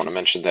I just want to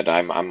mention that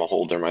I'm a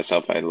holder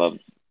myself. I love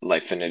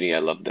Lifinity. I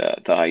love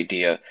the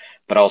idea.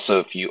 But also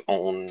if you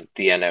own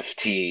the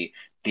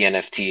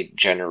NFT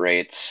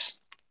generates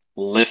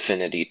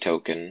Lifinity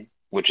token,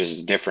 which is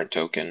a different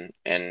token,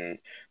 and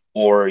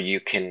or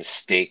you can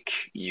stake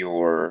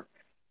your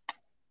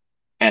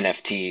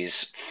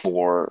NFTs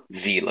for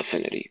the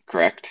Lifinity,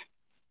 correct?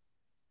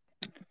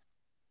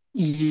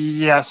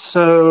 Yeah,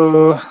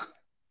 so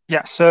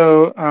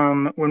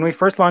when we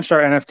first launched our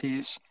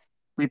NFTs,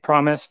 we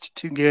promised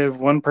to give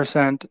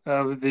 1%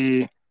 of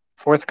the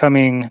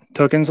forthcoming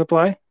token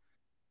supply,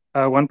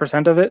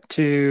 1% of it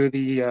to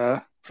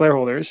the flare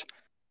holders.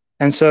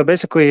 And so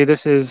basically,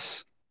 this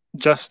is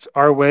just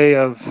our way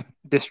of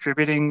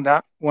distributing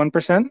that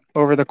 1%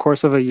 over the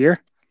course of a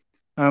year.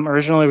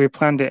 Originally, we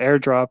planned to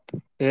airdrop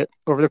it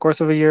over the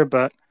course of a year,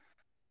 but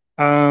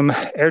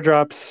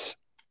airdrops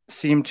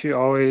seem to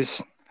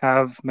always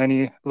have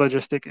many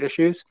logistic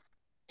issues.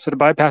 So to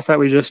bypass that,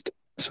 we just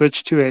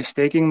switched to a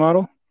staking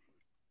model.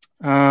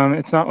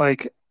 It's not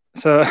like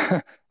so.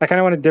 I kind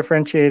of want to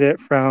differentiate it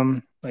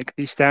from like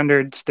the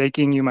standard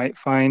staking you might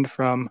find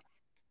from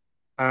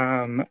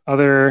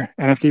other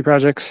NFT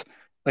projects.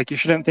 Like you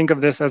shouldn't think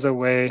of this as a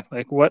way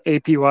like what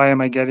APY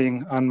am I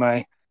getting on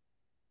my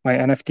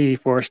NFT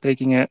for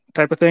staking it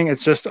type of thing.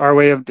 It's just our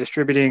way of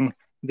distributing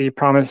the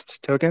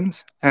promised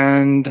tokens,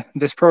 and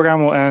this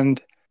program will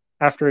end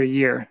after a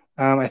year.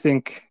 I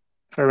think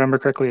if I remember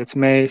correctly, it's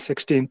May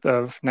 16th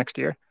of next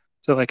year,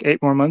 so like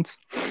 8 more months.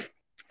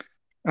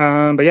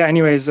 But yeah,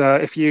 anyways,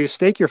 if you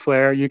stake your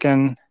flare, you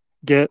can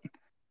get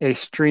a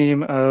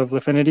stream of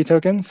Lifinity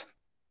tokens.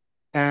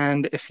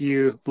 And if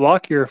you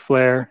lock your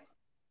flare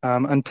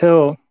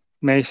until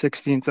May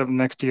 16th of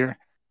next year,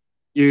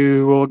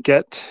 you will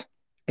get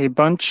a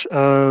bunch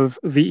of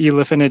VE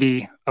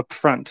Lifinity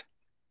upfront,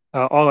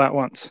 all at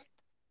once.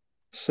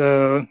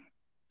 So,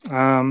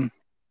 um,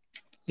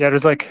 yeah,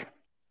 there's like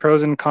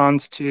pros and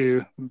cons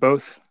to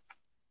both.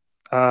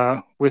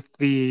 With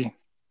the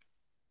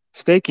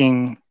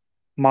staking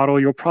model,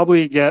 you'll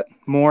probably get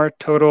more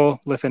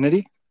total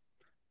Lifinity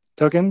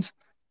tokens.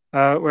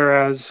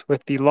 Whereas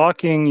with the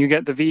locking, you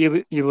get the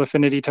VE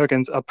Lifinity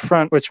tokens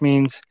upfront, which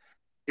means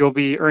you'll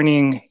be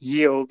earning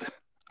yield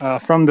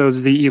from those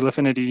VE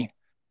Lifinity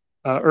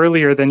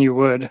earlier than you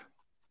would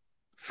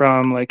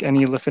from like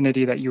any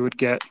Lifinity that you would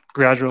get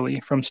gradually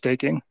from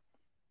staking.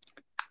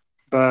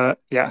 But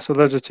yeah, so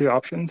those are two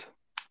options.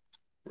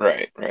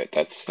 Right, right.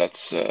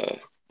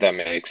 That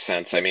makes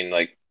sense. I mean,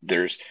 like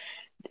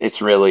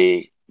it's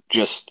really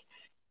just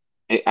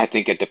I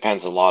think it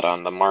depends a lot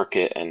on the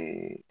market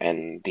and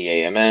the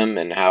AMM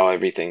and how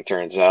everything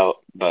turns out.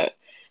 But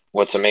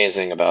what's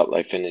amazing about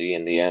Lifinity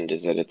in the end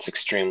is that it's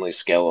extremely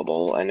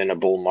scalable. And in a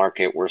bull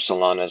market where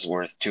Solana is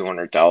worth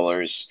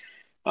 $200,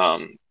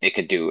 it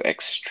could do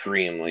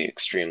extremely,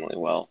 extremely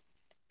well.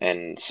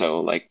 And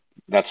so like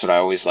that's what I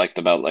always liked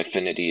about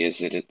Lifinity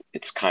is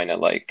it's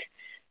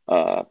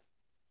uh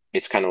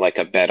it's kind of like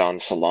a bet on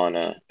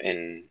Solana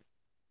in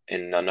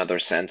another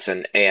sense.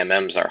 And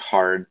AMMs are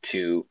hard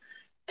to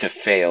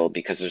fail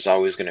because there's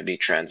always going to be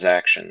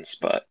transactions.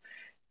 But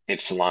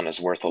if Solana's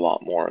worth a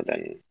lot more,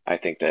 then I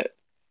think that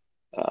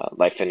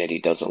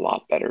Lifinity does a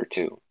lot better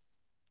too.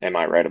 Am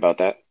I right about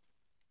that?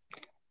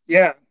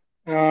 Yeah.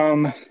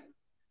 Um,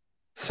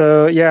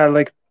 so yeah,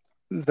 like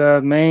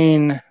the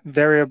main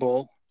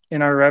variable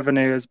in our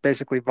revenue is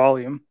basically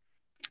volume.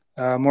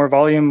 More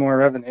volume, more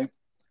revenue.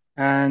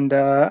 And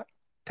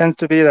tends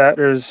to be that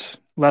there's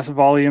less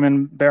volume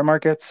in bear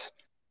markets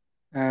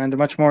and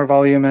much more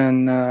volume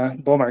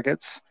in bull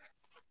markets.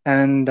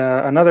 And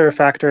another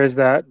factor is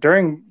that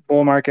during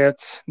bull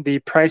markets, the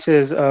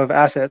prices of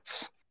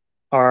assets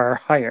are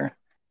higher.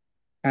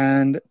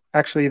 And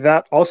actually,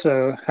 that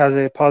also has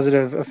a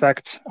positive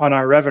effect on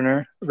our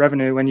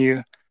revenue when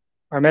you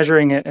are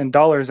measuring it in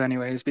dollars,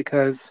 anyways,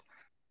 because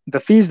the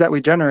fees that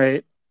we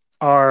generate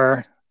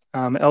are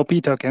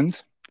LP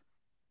tokens,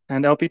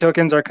 and LP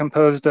tokens are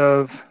composed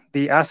of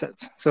the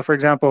assets. So, for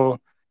example,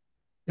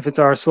 if it's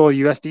our Sol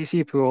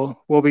USDC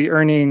pool, we'll be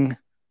earning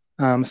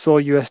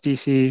Sol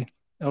USDC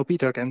LP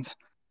tokens,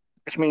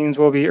 which means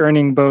we'll be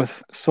earning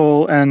both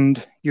Sol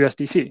and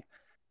USDC.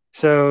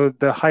 So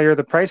the higher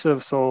the price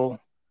of Sol,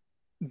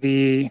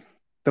 the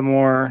the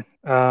more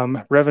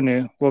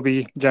revenue we'll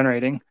be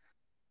generating.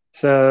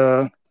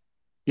 So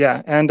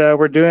yeah, and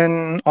we're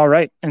doing all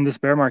right in this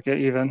bear market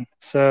even.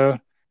 So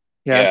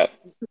yeah, Yeah,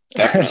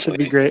 it should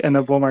be definitely. great in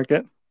the bull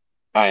market.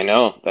 I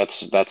know.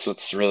 That's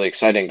what's really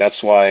exciting.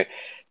 That's why,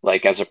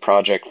 like as a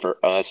project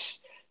for us,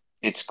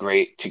 it's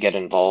great to get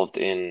involved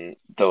in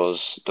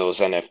those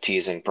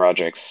NFTs and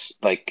projects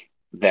like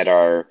that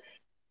are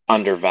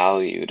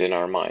undervalued in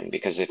our mind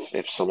because if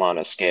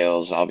Solana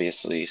scales,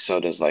 obviously so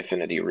does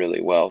Lifinity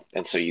really well.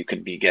 And so you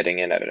could be getting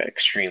in at an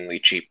extremely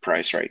cheap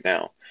price right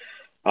now,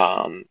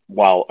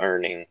 while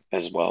earning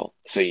as well.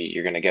 So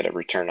you're going to get a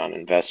return on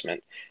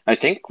investment. I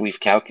think we've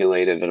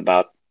calculated at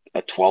about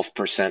a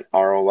 12%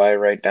 ROI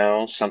right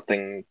now,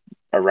 something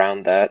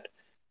around that,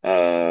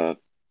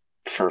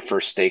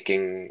 for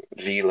staking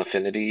V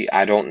Lifinity.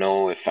 I don't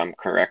know if I'm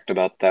correct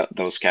about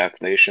those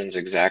calculations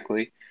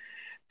exactly,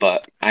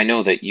 but I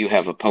know that you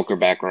have a poker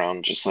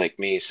background just like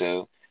me,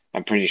 so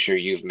I'm pretty sure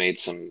you've made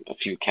a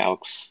few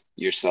calcs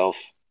yourself.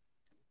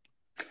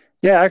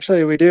 Yeah,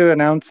 actually, we do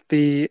announce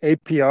the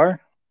APR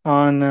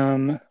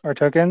on our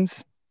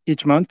tokens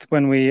each month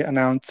when we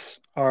announce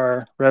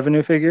our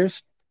revenue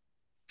figures.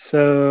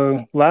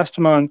 So last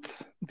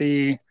month,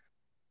 the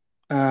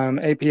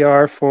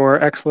APR for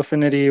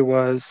Xfinity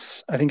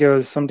was, I think it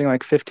was something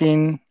like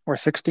 15 or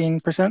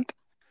 16%.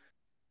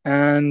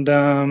 And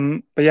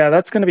but yeah,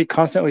 that's going to be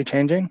constantly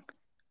changing.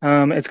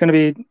 It's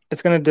going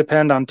to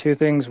depend on two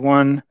things.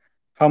 One,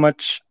 how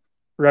much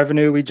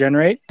revenue we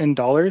generate in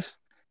dollars,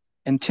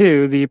 and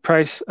two, the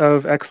price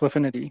of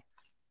Xfinity.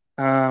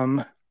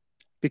 Um,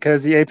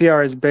 because the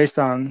APR is based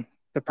on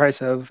the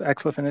price of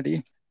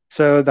Xfinity.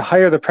 So the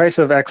higher the price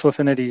of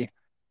Xfinity,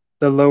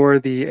 the lower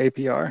the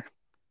APR.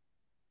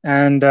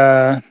 And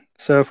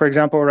so, for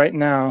example, right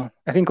now,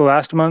 I think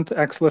last month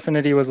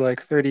Xfinity was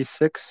like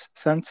 36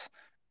 cents,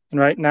 and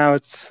right now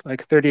it's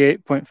like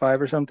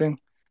 38.5 or something.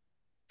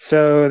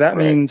 So that Right.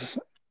 means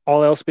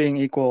all else being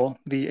equal,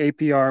 the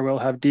APR will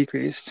have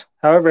decreased.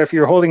 However, if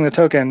you're holding the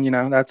token,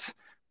 that's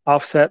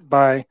offset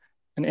by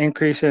an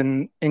increase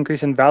in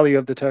value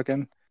of the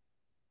token.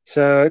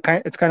 So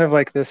it's kind of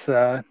like this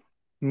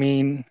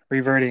mean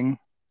reverting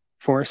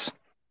force,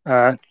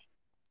 uh,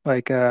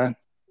 like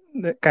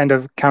that kind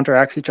of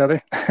counteracts each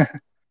other.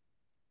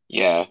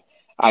 Yeah,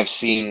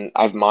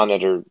 I've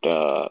monitored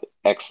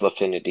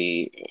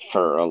Xfinity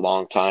for a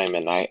long time,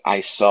 and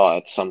I saw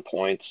at some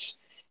points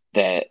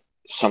that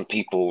some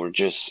people were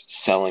just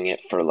selling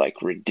it for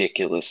like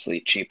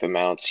ridiculously cheap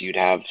amounts. You'd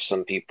have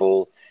some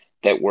people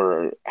that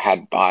were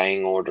had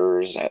buying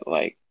orders at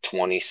like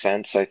 20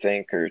 cents, I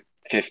think, or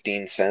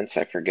 15 cents,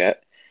 I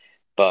forget.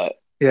 But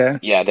Yeah.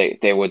 yeah,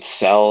 they would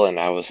sell, and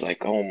I was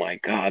like, oh my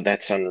God,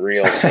 that's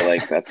unreal. So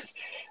like that's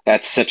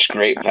such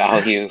great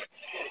value.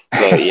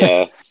 But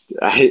yeah,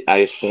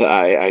 I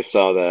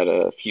saw that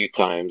a few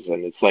times,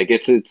 and it's like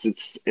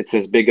it's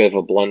as big of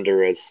a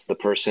blunder as the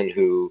person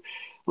who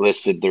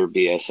listed their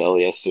BSL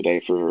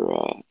yesterday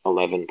for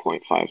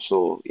 11.5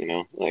 Sol,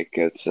 like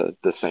it's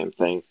the same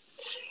thing.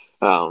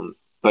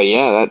 But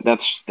yeah,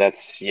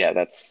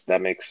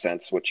 that makes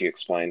sense what you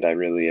explained. I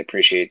really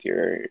appreciate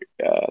your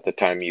the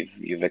time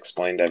you've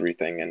explained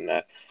everything,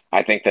 and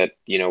I think that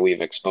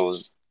we've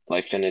exposed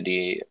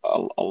Lifinity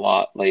a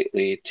lot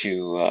lately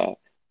to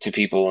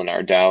people in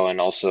our DAO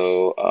and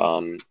also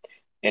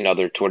in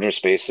other Twitter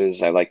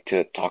spaces. I like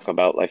to talk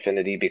about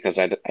Lifinity because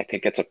I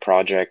think it's a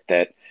project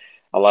that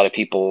a lot of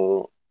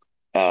people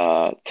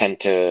tend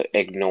to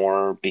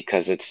ignore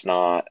because it's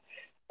not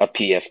a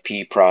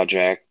PFP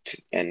project.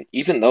 And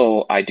even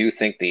though I do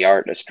think the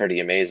art is pretty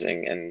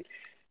amazing, and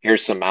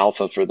here's some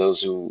alpha for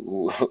those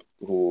who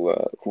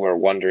are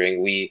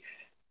wondering.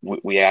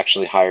 We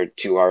actually hired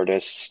two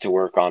artists to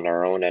work on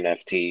our own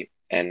NFT,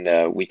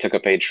 and we took a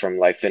page from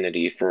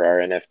Lifinity for our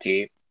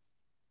NFT.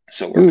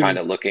 So Ooh, we're kind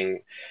of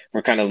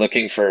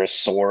looking for a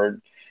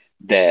sword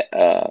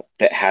that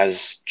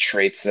has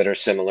traits that are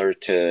similar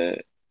to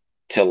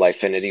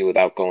Lifinity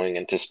without going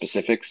into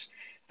specifics.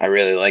 I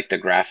really like the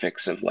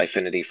graphics of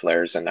Lifinity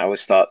flares, and I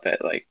always thought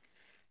that like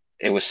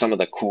it was some of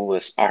the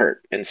coolest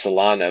art in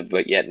Solana,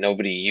 but yet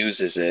nobody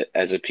uses it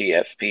as a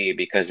PFP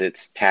because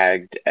it's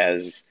tagged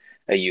as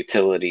a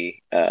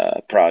utility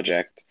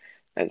project.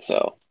 And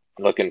so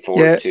looking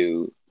forward yeah,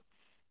 to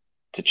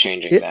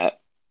changing yeah, that.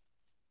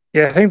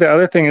 yeah. I think the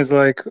other thing is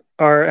like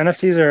our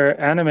NFTs are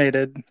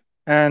animated,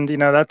 and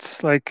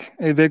that's like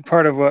a big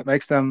part of what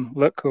makes them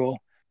look cool.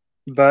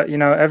 But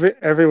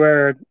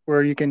everywhere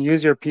where you can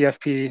use your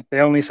PFP,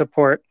 they only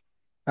support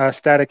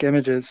static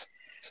images,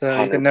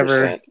 so you can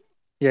never, 100%.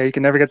 yeah, you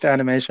can never get the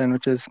animation,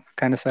 which is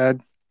kind of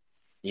sad.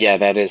 Yeah,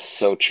 that is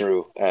so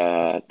true.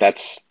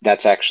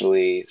 That's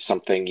actually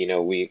something,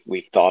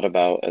 we've thought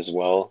about as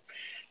well.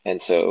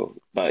 And so,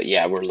 but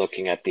yeah, we're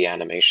looking at the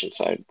animation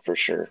side for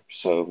sure.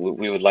 So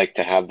we would like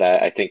to have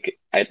that. I think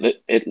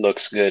it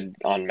looks good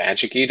on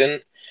Magic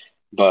Eden,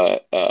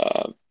 but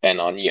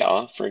and on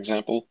Ya, for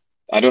example.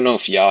 I don't know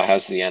if Ya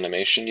has the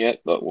animation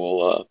yet, but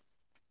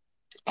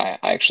I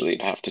actually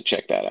have to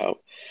check that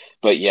out.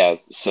 But yeah,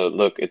 so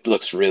look, it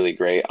looks really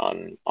great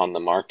on the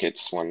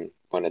markets when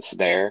it's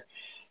there.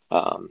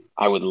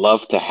 I would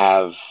love to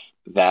have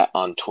that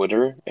on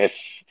Twitter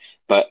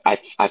but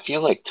I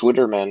feel like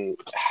Twitter, man,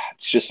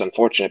 it's just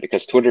unfortunate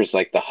because Twitter's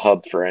like the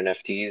hub for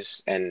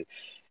NFTs, and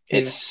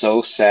it's Yeah.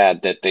 so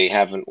sad that they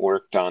haven't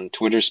worked on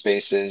Twitter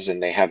Spaces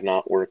and they have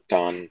not worked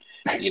on,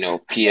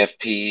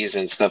 PFPs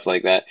and stuff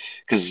like that.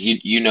 Because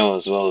you know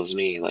as well as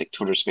me, like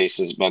Twitter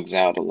Spaces bugs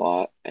out a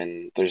lot,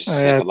 and there's like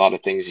Yeah, a lot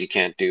of things you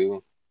can't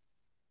do.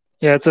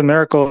 yeah, it's a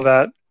miracle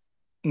that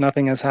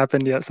nothing has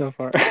happened yet so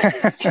far.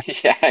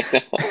 Yeah, I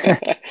know.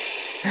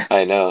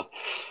 I know.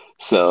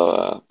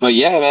 So, but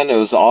yeah, man, it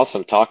was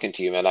awesome talking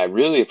to you, man. I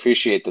really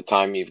appreciate the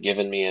time you've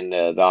given me and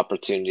the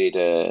opportunity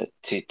to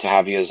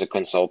have you as a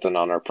consultant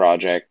on our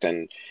project.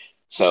 And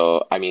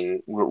so, I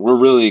mean, we're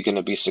really going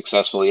to be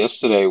successful.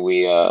 Yesterday,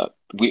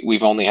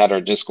 we've only had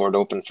our Discord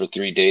open for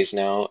 3 days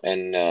now,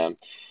 and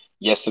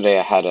yesterday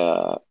I had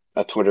a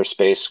Twitter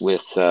space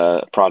with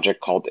a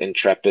project called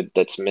Intrepid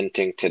that's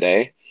minting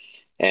today.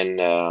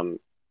 And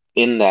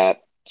in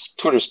that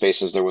Twitter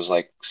Spaces, there was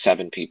like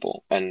 7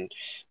 people, and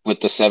with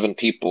the 7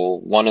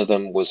 people, one of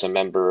them was a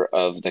member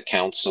of the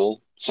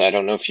council. So I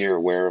don't know if you're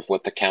aware of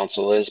what the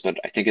council is, but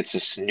I think it's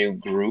this new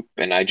group,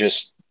 and I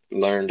just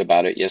learned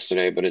about it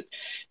yesterday. But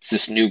it's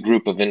this new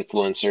group of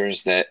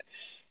influencers that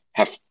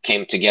have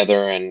came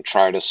together and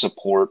try to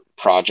support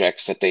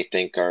projects that they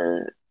think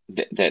are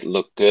that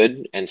look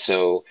good, and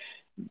so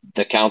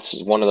the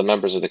council, one of the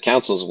members of the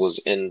councils was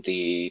in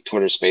the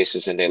Twitter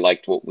spaces and they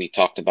liked what we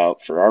talked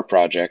about for our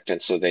project.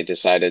 And so they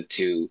decided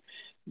to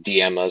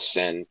DM us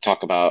and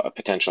talk about a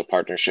potential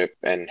partnership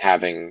and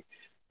having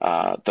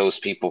those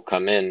people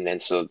come in. And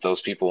so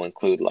those people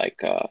include like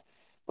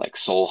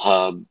Soul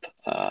Hub,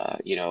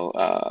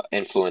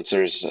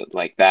 influencers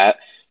like that.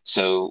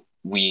 So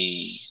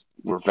we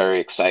were very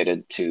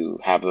excited to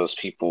have those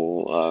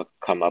people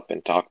come up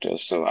and talk to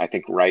us. So I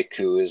think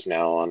Raiku is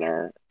now on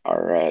our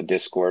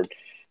Discord.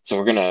 So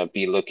we're gonna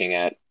be looking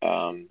at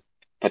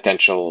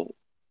potential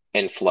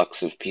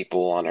influx of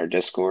people on our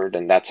Discord,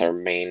 and that's our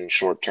main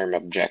short-term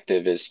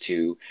objective is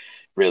to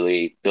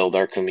really build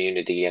our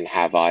community and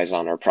have eyes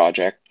on our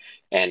project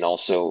and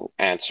also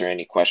answer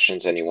any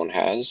questions anyone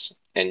has.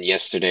 And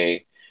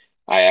yesterday,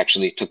 I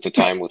actually took the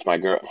time with my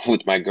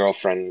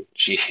girlfriend.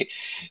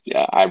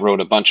 Yeah, I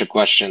wrote a bunch of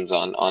questions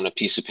on a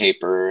piece of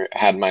paper,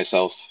 had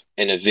myself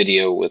in a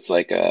video with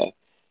like a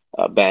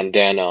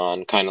bandana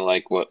on, kind of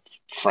like what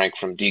Frank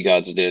from D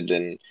Gods did,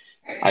 and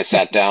I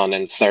sat down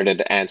and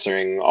started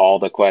answering all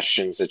the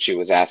questions that she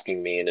was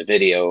asking me in a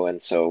video.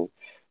 And so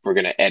we're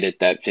gonna edit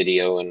that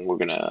video and we're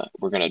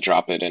gonna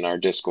drop it in our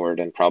Discord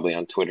and probably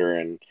on Twitter,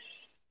 and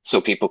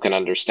so people can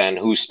understand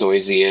who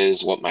Stoizy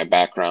is, what my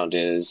background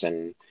is,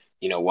 and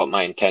what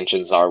my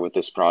intentions are with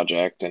this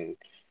project. And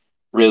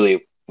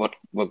really what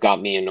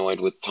got me annoyed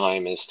with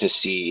time is to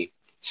see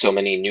so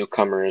many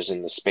newcomers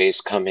in the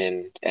space come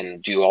in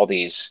and do all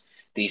these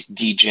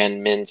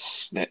degen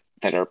mints that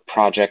are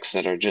projects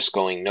that are just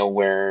going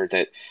nowhere,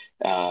 that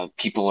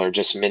people are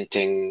just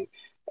minting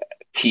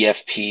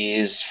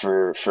PFPs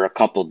for a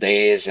couple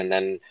days, and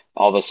then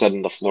all of a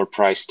sudden the floor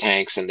price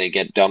tanks and they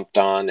get dumped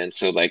on. And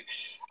so like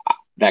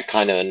that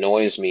kind of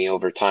annoys me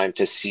over time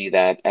to see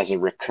that as a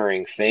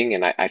recurring thing.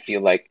 And I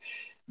feel like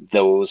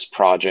those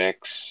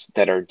projects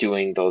that are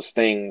doing those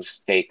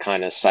things, they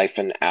kind of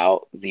siphon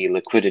out the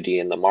liquidity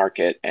in the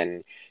market.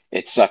 And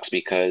it sucks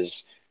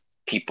because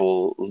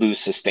people lose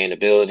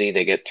sustainability,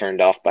 they get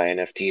turned off by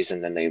NFTs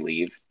and then they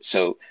leave.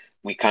 So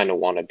we kind of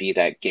want to be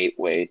that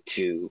gateway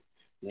to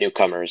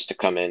newcomers to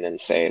come in and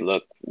say,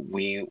 look,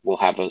 we will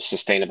have a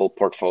sustainable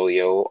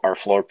portfolio. Our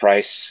floor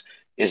price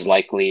is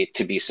likely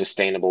to be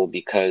sustainable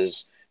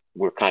because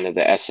we're kind of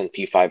the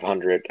S&P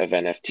 500 of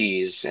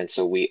NFTs, and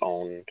so we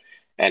own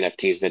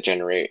NFTs that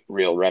generate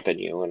real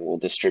revenue, and we'll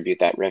distribute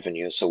that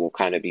revenue. So we'll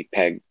kind of be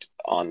pegged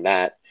on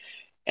that,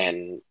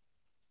 and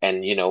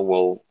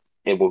we'll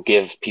it will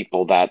give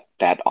people that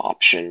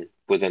option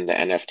within the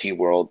NFT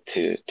world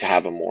to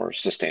have a more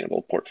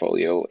sustainable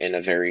portfolio in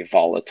a very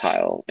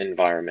volatile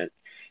environment.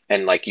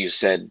 And like you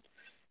said,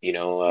 you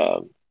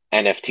know,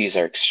 NFTs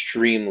are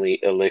extremely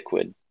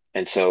illiquid,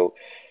 and so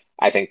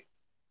I think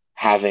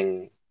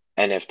having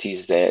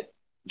NFTs that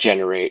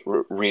generate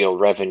real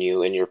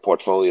revenue in your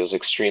portfolio is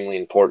extremely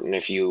important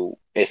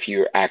if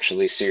you're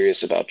actually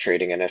serious about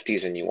trading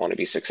NFTs and you want to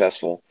be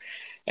successful.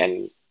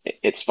 And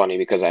it's funny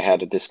because I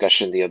had a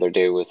discussion the other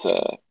day with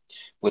a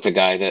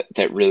guy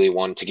that really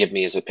wanted to give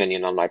me his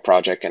opinion on my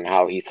project and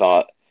how he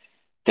thought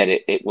that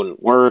it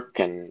wouldn't work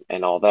and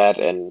all that.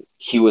 And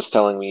he was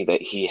telling me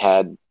that he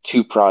had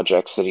two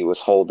projects that he was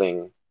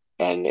holding,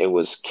 and it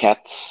was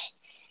Kets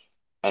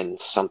and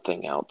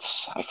something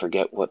else. I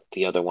forget what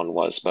the other one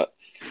was, but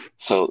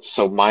so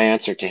my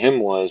answer to him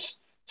was,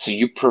 so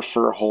you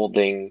prefer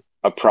holding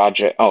a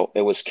project? Oh,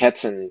 it was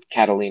Kets and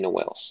Catalina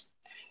whales,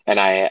 and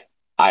I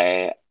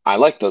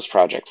like those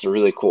projects. They're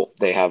really cool.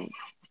 They have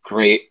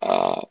great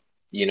a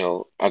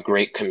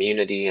great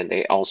community, and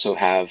they also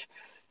have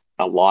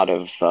a lot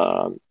of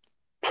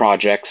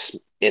projects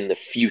in the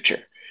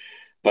future.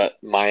 But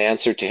my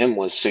answer to him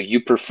was, so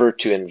you prefer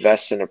to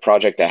invest in a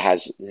project that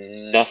has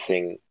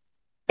nothing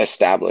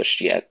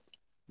established yet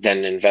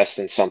than invest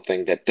in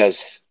something that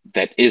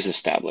is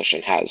established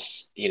and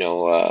has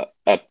a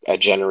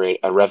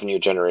revenue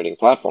generating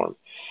platform.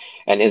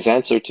 And his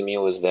answer to me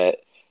was that,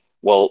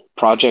 well,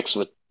 projects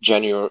with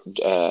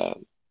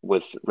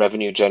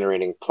revenue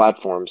generating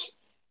platforms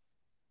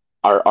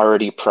are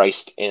already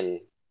priced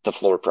in the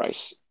floor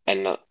price.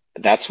 And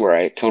that's where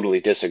I totally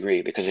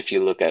disagree, because if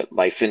you look at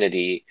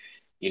Lifinity,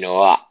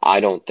 I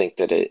don't think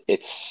that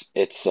it's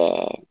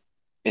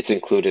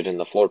included in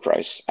the floor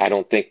price. I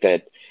don't think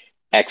that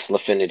X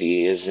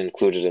Lifinity is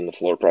included in the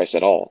floor price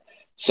at all.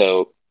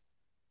 So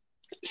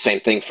same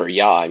thing for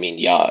Ya. I mean,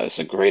 Ya is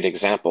a great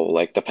example.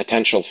 Like the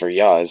potential for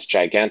Ya is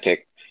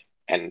gigantic,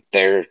 and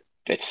I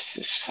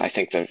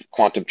think the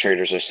quantum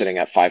traders are sitting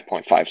at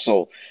 5.5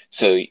 Sol.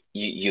 So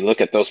you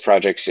look at those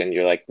projects and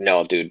you're like,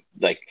 no, dude,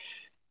 like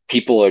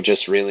people are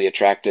just really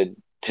attracted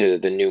to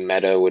the new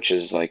meta, which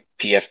is like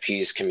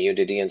PFP's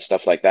community and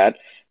stuff like that.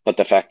 But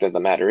the fact of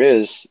the matter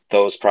is,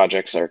 those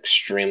projects are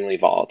extremely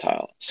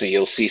volatile. So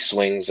you'll see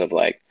swings of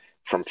like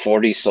from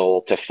 40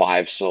 Sol to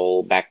 5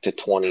 Sol back to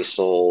 20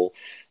 Sol.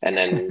 And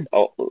then,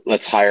 oh,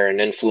 let's hire an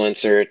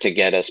influencer to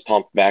get us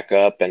pumped back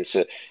up. And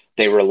so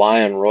they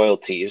rely on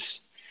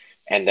royalties,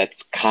 and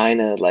that's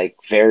kind of like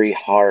very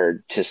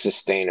hard to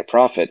sustain a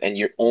profit. And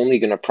you're only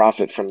going to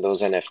profit from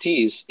those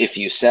NFTs if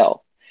you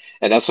sell.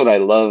 And that's what I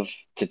love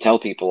to tell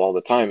people all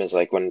the time is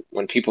like when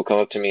people come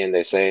up to me and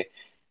they say,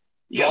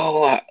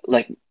 yo,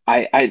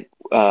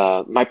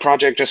 my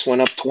project just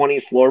went up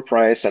 20 floor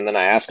price. And then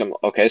I ask them,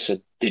 okay, so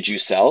did you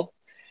sell?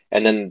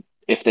 And then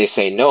if they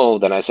say no,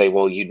 then I say,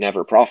 well, you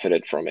never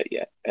profited from it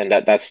yet. And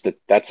that's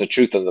the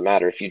truth of the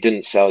matter. If you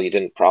didn't sell, you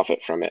didn't profit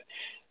from it.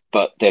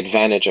 But the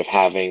advantage of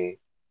having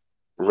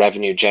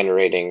revenue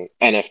generating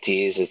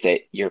NFTs is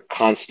that you're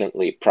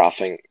constantly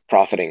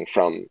profiting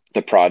from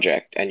the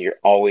project, and you're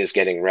always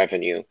getting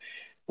revenue,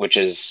 which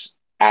is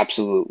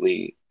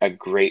absolutely a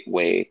great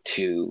way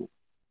to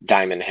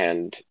diamond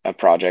hand a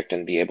project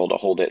and be able to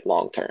hold it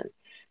long term.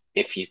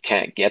 If you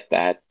can't get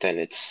that, then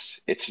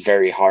it's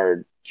very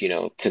hard,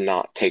 to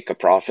not take a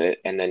profit,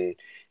 and then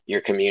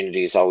your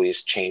community is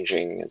always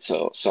changing, and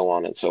so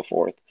on and so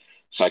forth.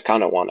 So I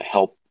kind of want to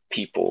help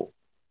people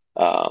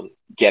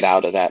get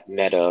out of that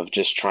meta of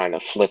just trying to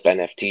flip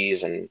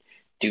NFTs and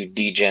do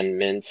degen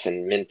mints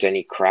and mint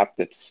any crap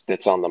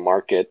that's on the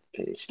market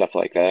and stuff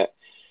like that.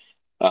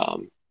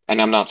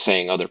 And I'm not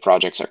saying other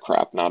projects are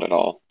crap, not at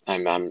all.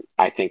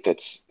 I think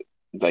that's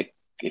like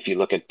if you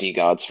look at D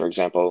Gods, for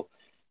example,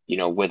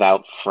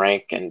 without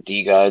Frank and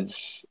D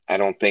Gods, I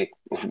don't think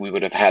we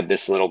would have had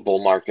this little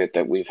bull market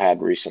that we've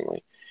had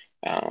recently.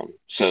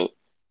 So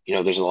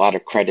there's a lot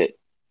of credit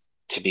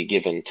to be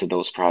given to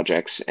those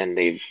projects, and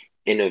they've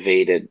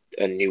innovated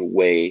a new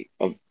way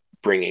of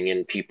bringing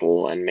in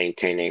people and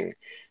maintaining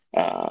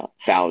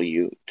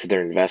value to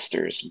their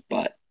investors.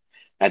 But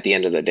at the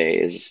end of the day,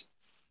 is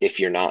if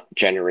you're not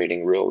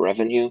generating real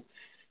revenue,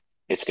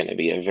 it's going to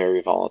be a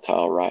very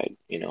volatile ride.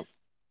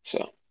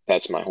 So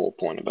that's my whole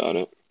point about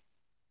it.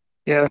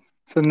 Yeah,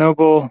 it's a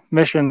noble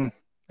mission,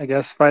 I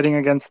guess, fighting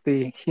against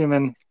the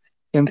human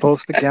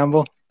impulse to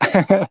gamble.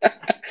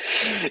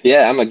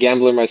 Yeah, I'm a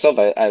gambler myself.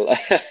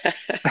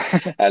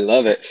 I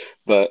love it.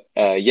 But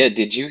yeah,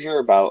 did you hear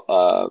about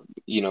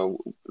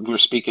we're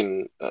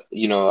speaking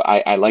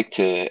I like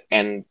to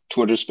end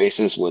Twitter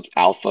Spaces with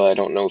Alpha. I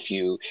don't know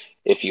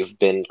if you've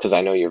been, because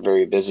I know you're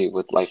very busy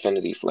with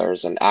Lifinity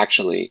flares, and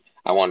actually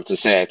I wanted to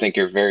say I think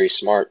you're very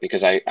smart,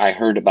 because I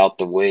heard about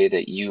the way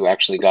that you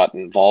actually got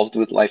involved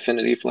with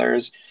Lifinity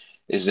flares.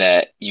 is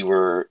that you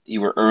were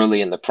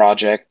early in the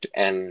project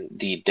and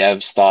the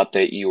devs thought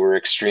that you were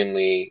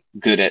extremely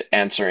good at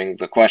answering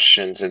the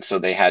questions, and so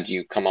they had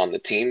you come on the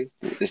team.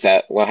 Is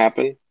that what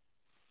happened?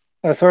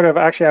 Sort of,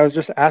 actually, I was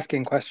just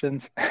asking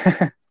questions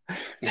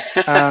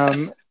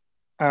um,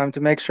 to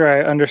make sure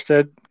I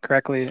understood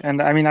correctly.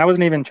 And I mean, I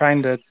wasn't even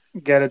trying to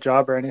get a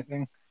job or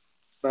anything,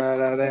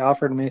 but they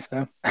offered me,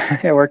 so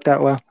it worked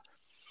out well.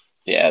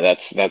 Yeah,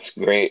 that's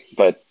great.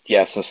 But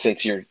yeah, so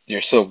since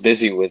you're so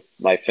busy with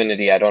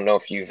Lifinity, I don't know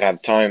if you've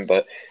had time,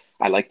 but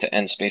I like to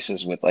end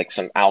spaces with like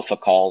some alpha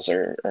calls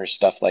or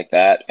stuff like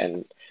that.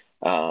 And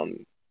my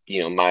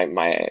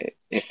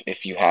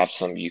if you have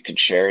some, you could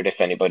share it.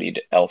 If anybody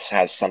else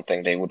has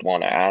something they would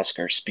want to ask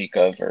or speak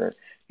of, or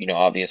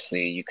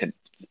obviously you could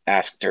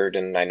ask Dirt.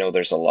 And I know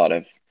there's a lot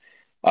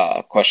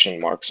of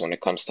question marks when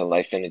it comes to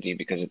Lifinity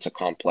because it's a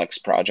complex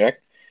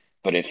project.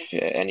 But if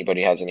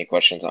anybody has any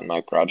questions on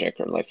my project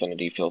or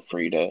Lifinity, feel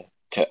free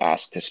to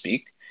ask to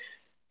speak.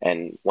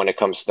 And when it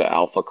comes to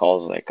alpha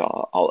calls, like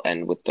I'll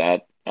end with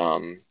that.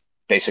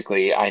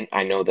 Basically,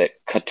 I know that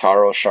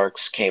Kataro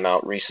Sharks came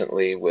out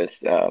recently with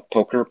a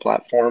poker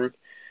platform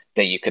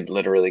that you could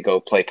literally go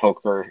play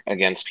poker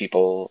against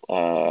people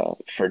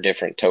for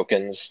different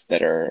tokens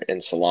that are in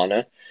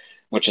Solana,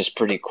 which is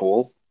pretty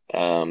cool.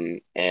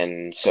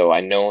 And so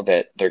I know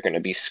that they're going to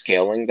be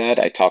scaling that.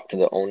 I talked to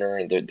the owner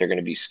and they're going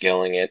to be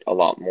scaling it a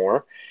lot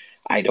more.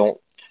 I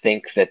don't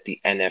think that the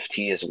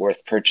NFT is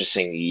worth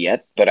purchasing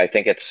yet, but I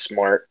think it's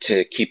smart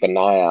to keep an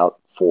eye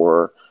out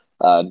for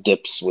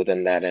dips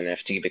within that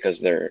NFT because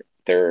their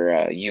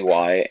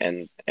UI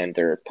and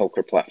their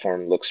poker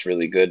platform looks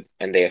really good,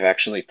 and they have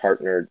actually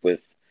partnered with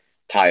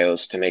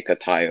Tios to make a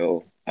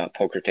Tio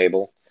poker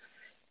table.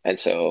 And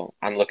so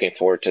I'm looking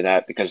forward to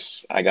that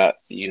because I got,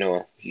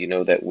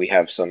 that we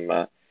have some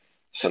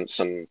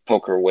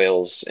poker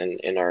whales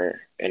in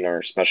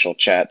our special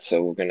chat.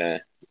 So we're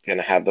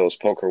gonna have those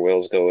poker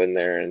whales go in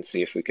there and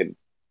see if we could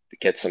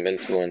get some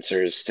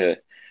influencers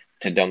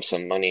to dump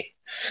some money.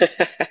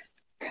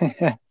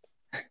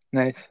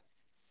 Nice.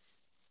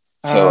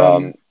 So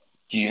Um,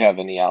 do you have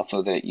any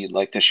alpha that you'd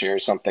like to share,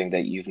 something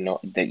that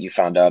you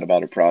found out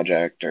about a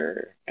project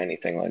or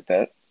anything like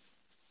that?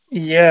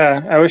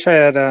 yeah, I wish I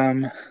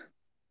had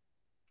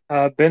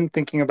been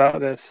thinking about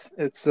this.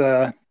 It's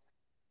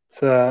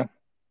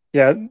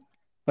yeah,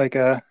 like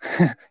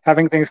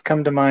having things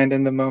come to mind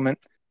in the moment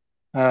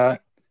uh,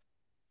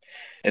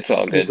 It's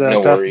all is good.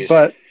 No tough. worries.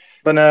 But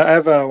I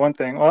have one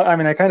thing. Well, I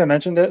mean, I kind of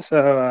mentioned it.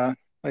 So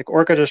like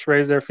Orca just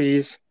raised their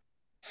fees,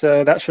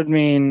 so that should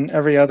mean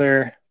every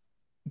other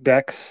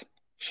Dex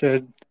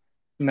should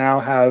now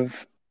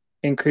have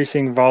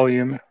increasing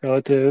volume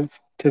relative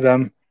to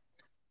them.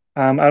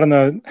 I don't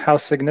know how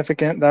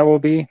significant that will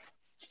be,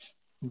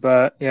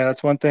 but yeah,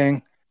 that's one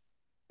thing.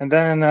 And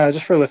then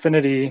just for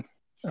Lifinity,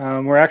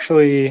 we're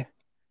actually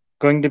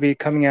going to be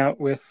coming out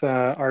with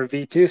our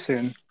V2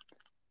 soon.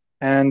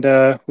 And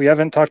we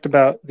haven't talked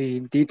about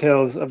the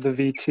details of the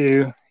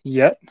V2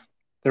 yet.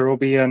 There will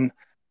be an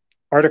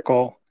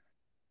article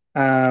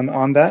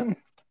on that.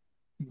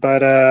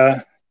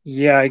 But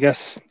yeah, I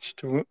guess just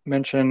to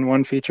mention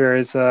one feature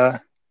is we're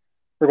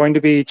going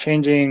to be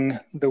changing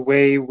the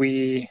way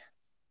we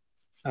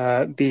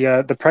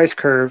the price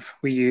curve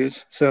we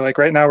use. So like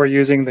right now we're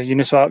using the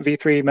Uniswap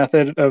V3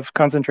 method of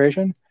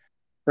concentration.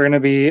 We're going to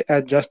be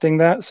adjusting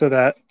that so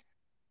that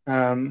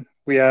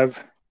we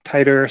have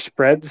tighter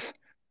spreads,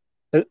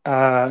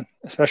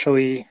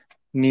 especially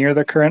near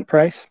the current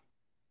price.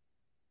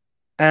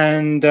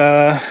 And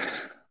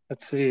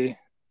let's see.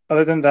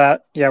 Other than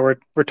that, yeah,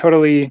 we're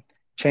totally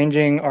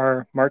changing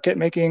our market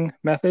making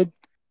method.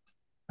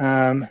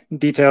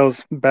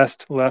 Details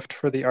best left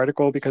for the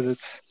article because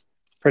it's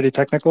pretty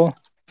technical.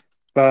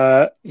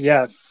 But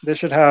yeah, this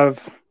should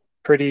have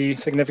pretty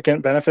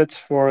significant benefits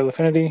for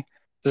Lifinity,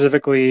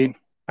 specifically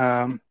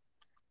um,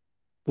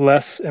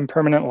 less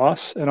impermanent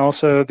loss and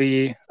also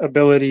the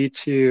ability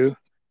to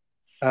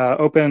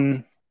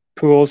open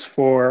pools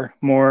for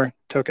more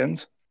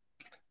tokens.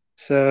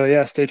 So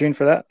yeah, stay tuned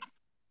for that.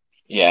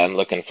 Yeah, I'm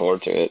looking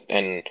forward to it.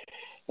 And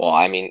well,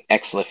 I mean,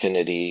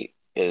 Xlifinity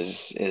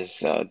is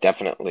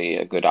definitely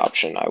a good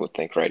option, I would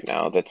think right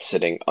now. That's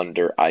sitting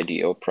under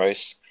IDO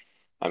price.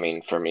 I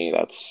mean, for me,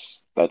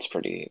 that's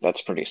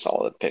pretty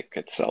solid pick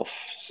itself.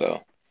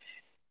 So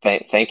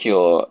thank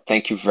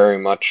you very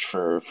much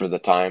for the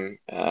time,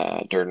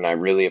 Durden. I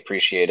really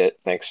appreciate it.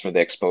 Thanks for the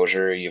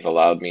exposure you've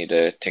allowed me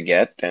to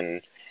get,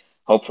 and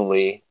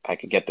hopefully I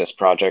could get this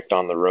project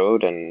on the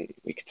road and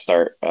we could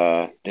start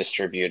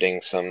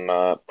distributing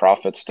some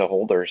profits to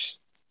holders.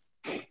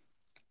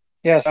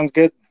 Yeah, sounds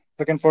good.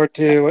 Looking forward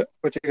to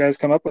what you guys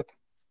come up with.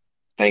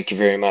 Thank you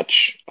very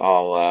much.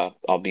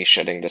 I'll be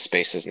shutting the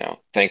spaces now.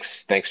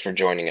 Thanks for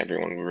joining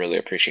everyone. We really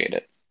appreciate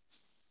it.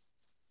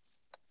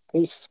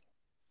 Peace.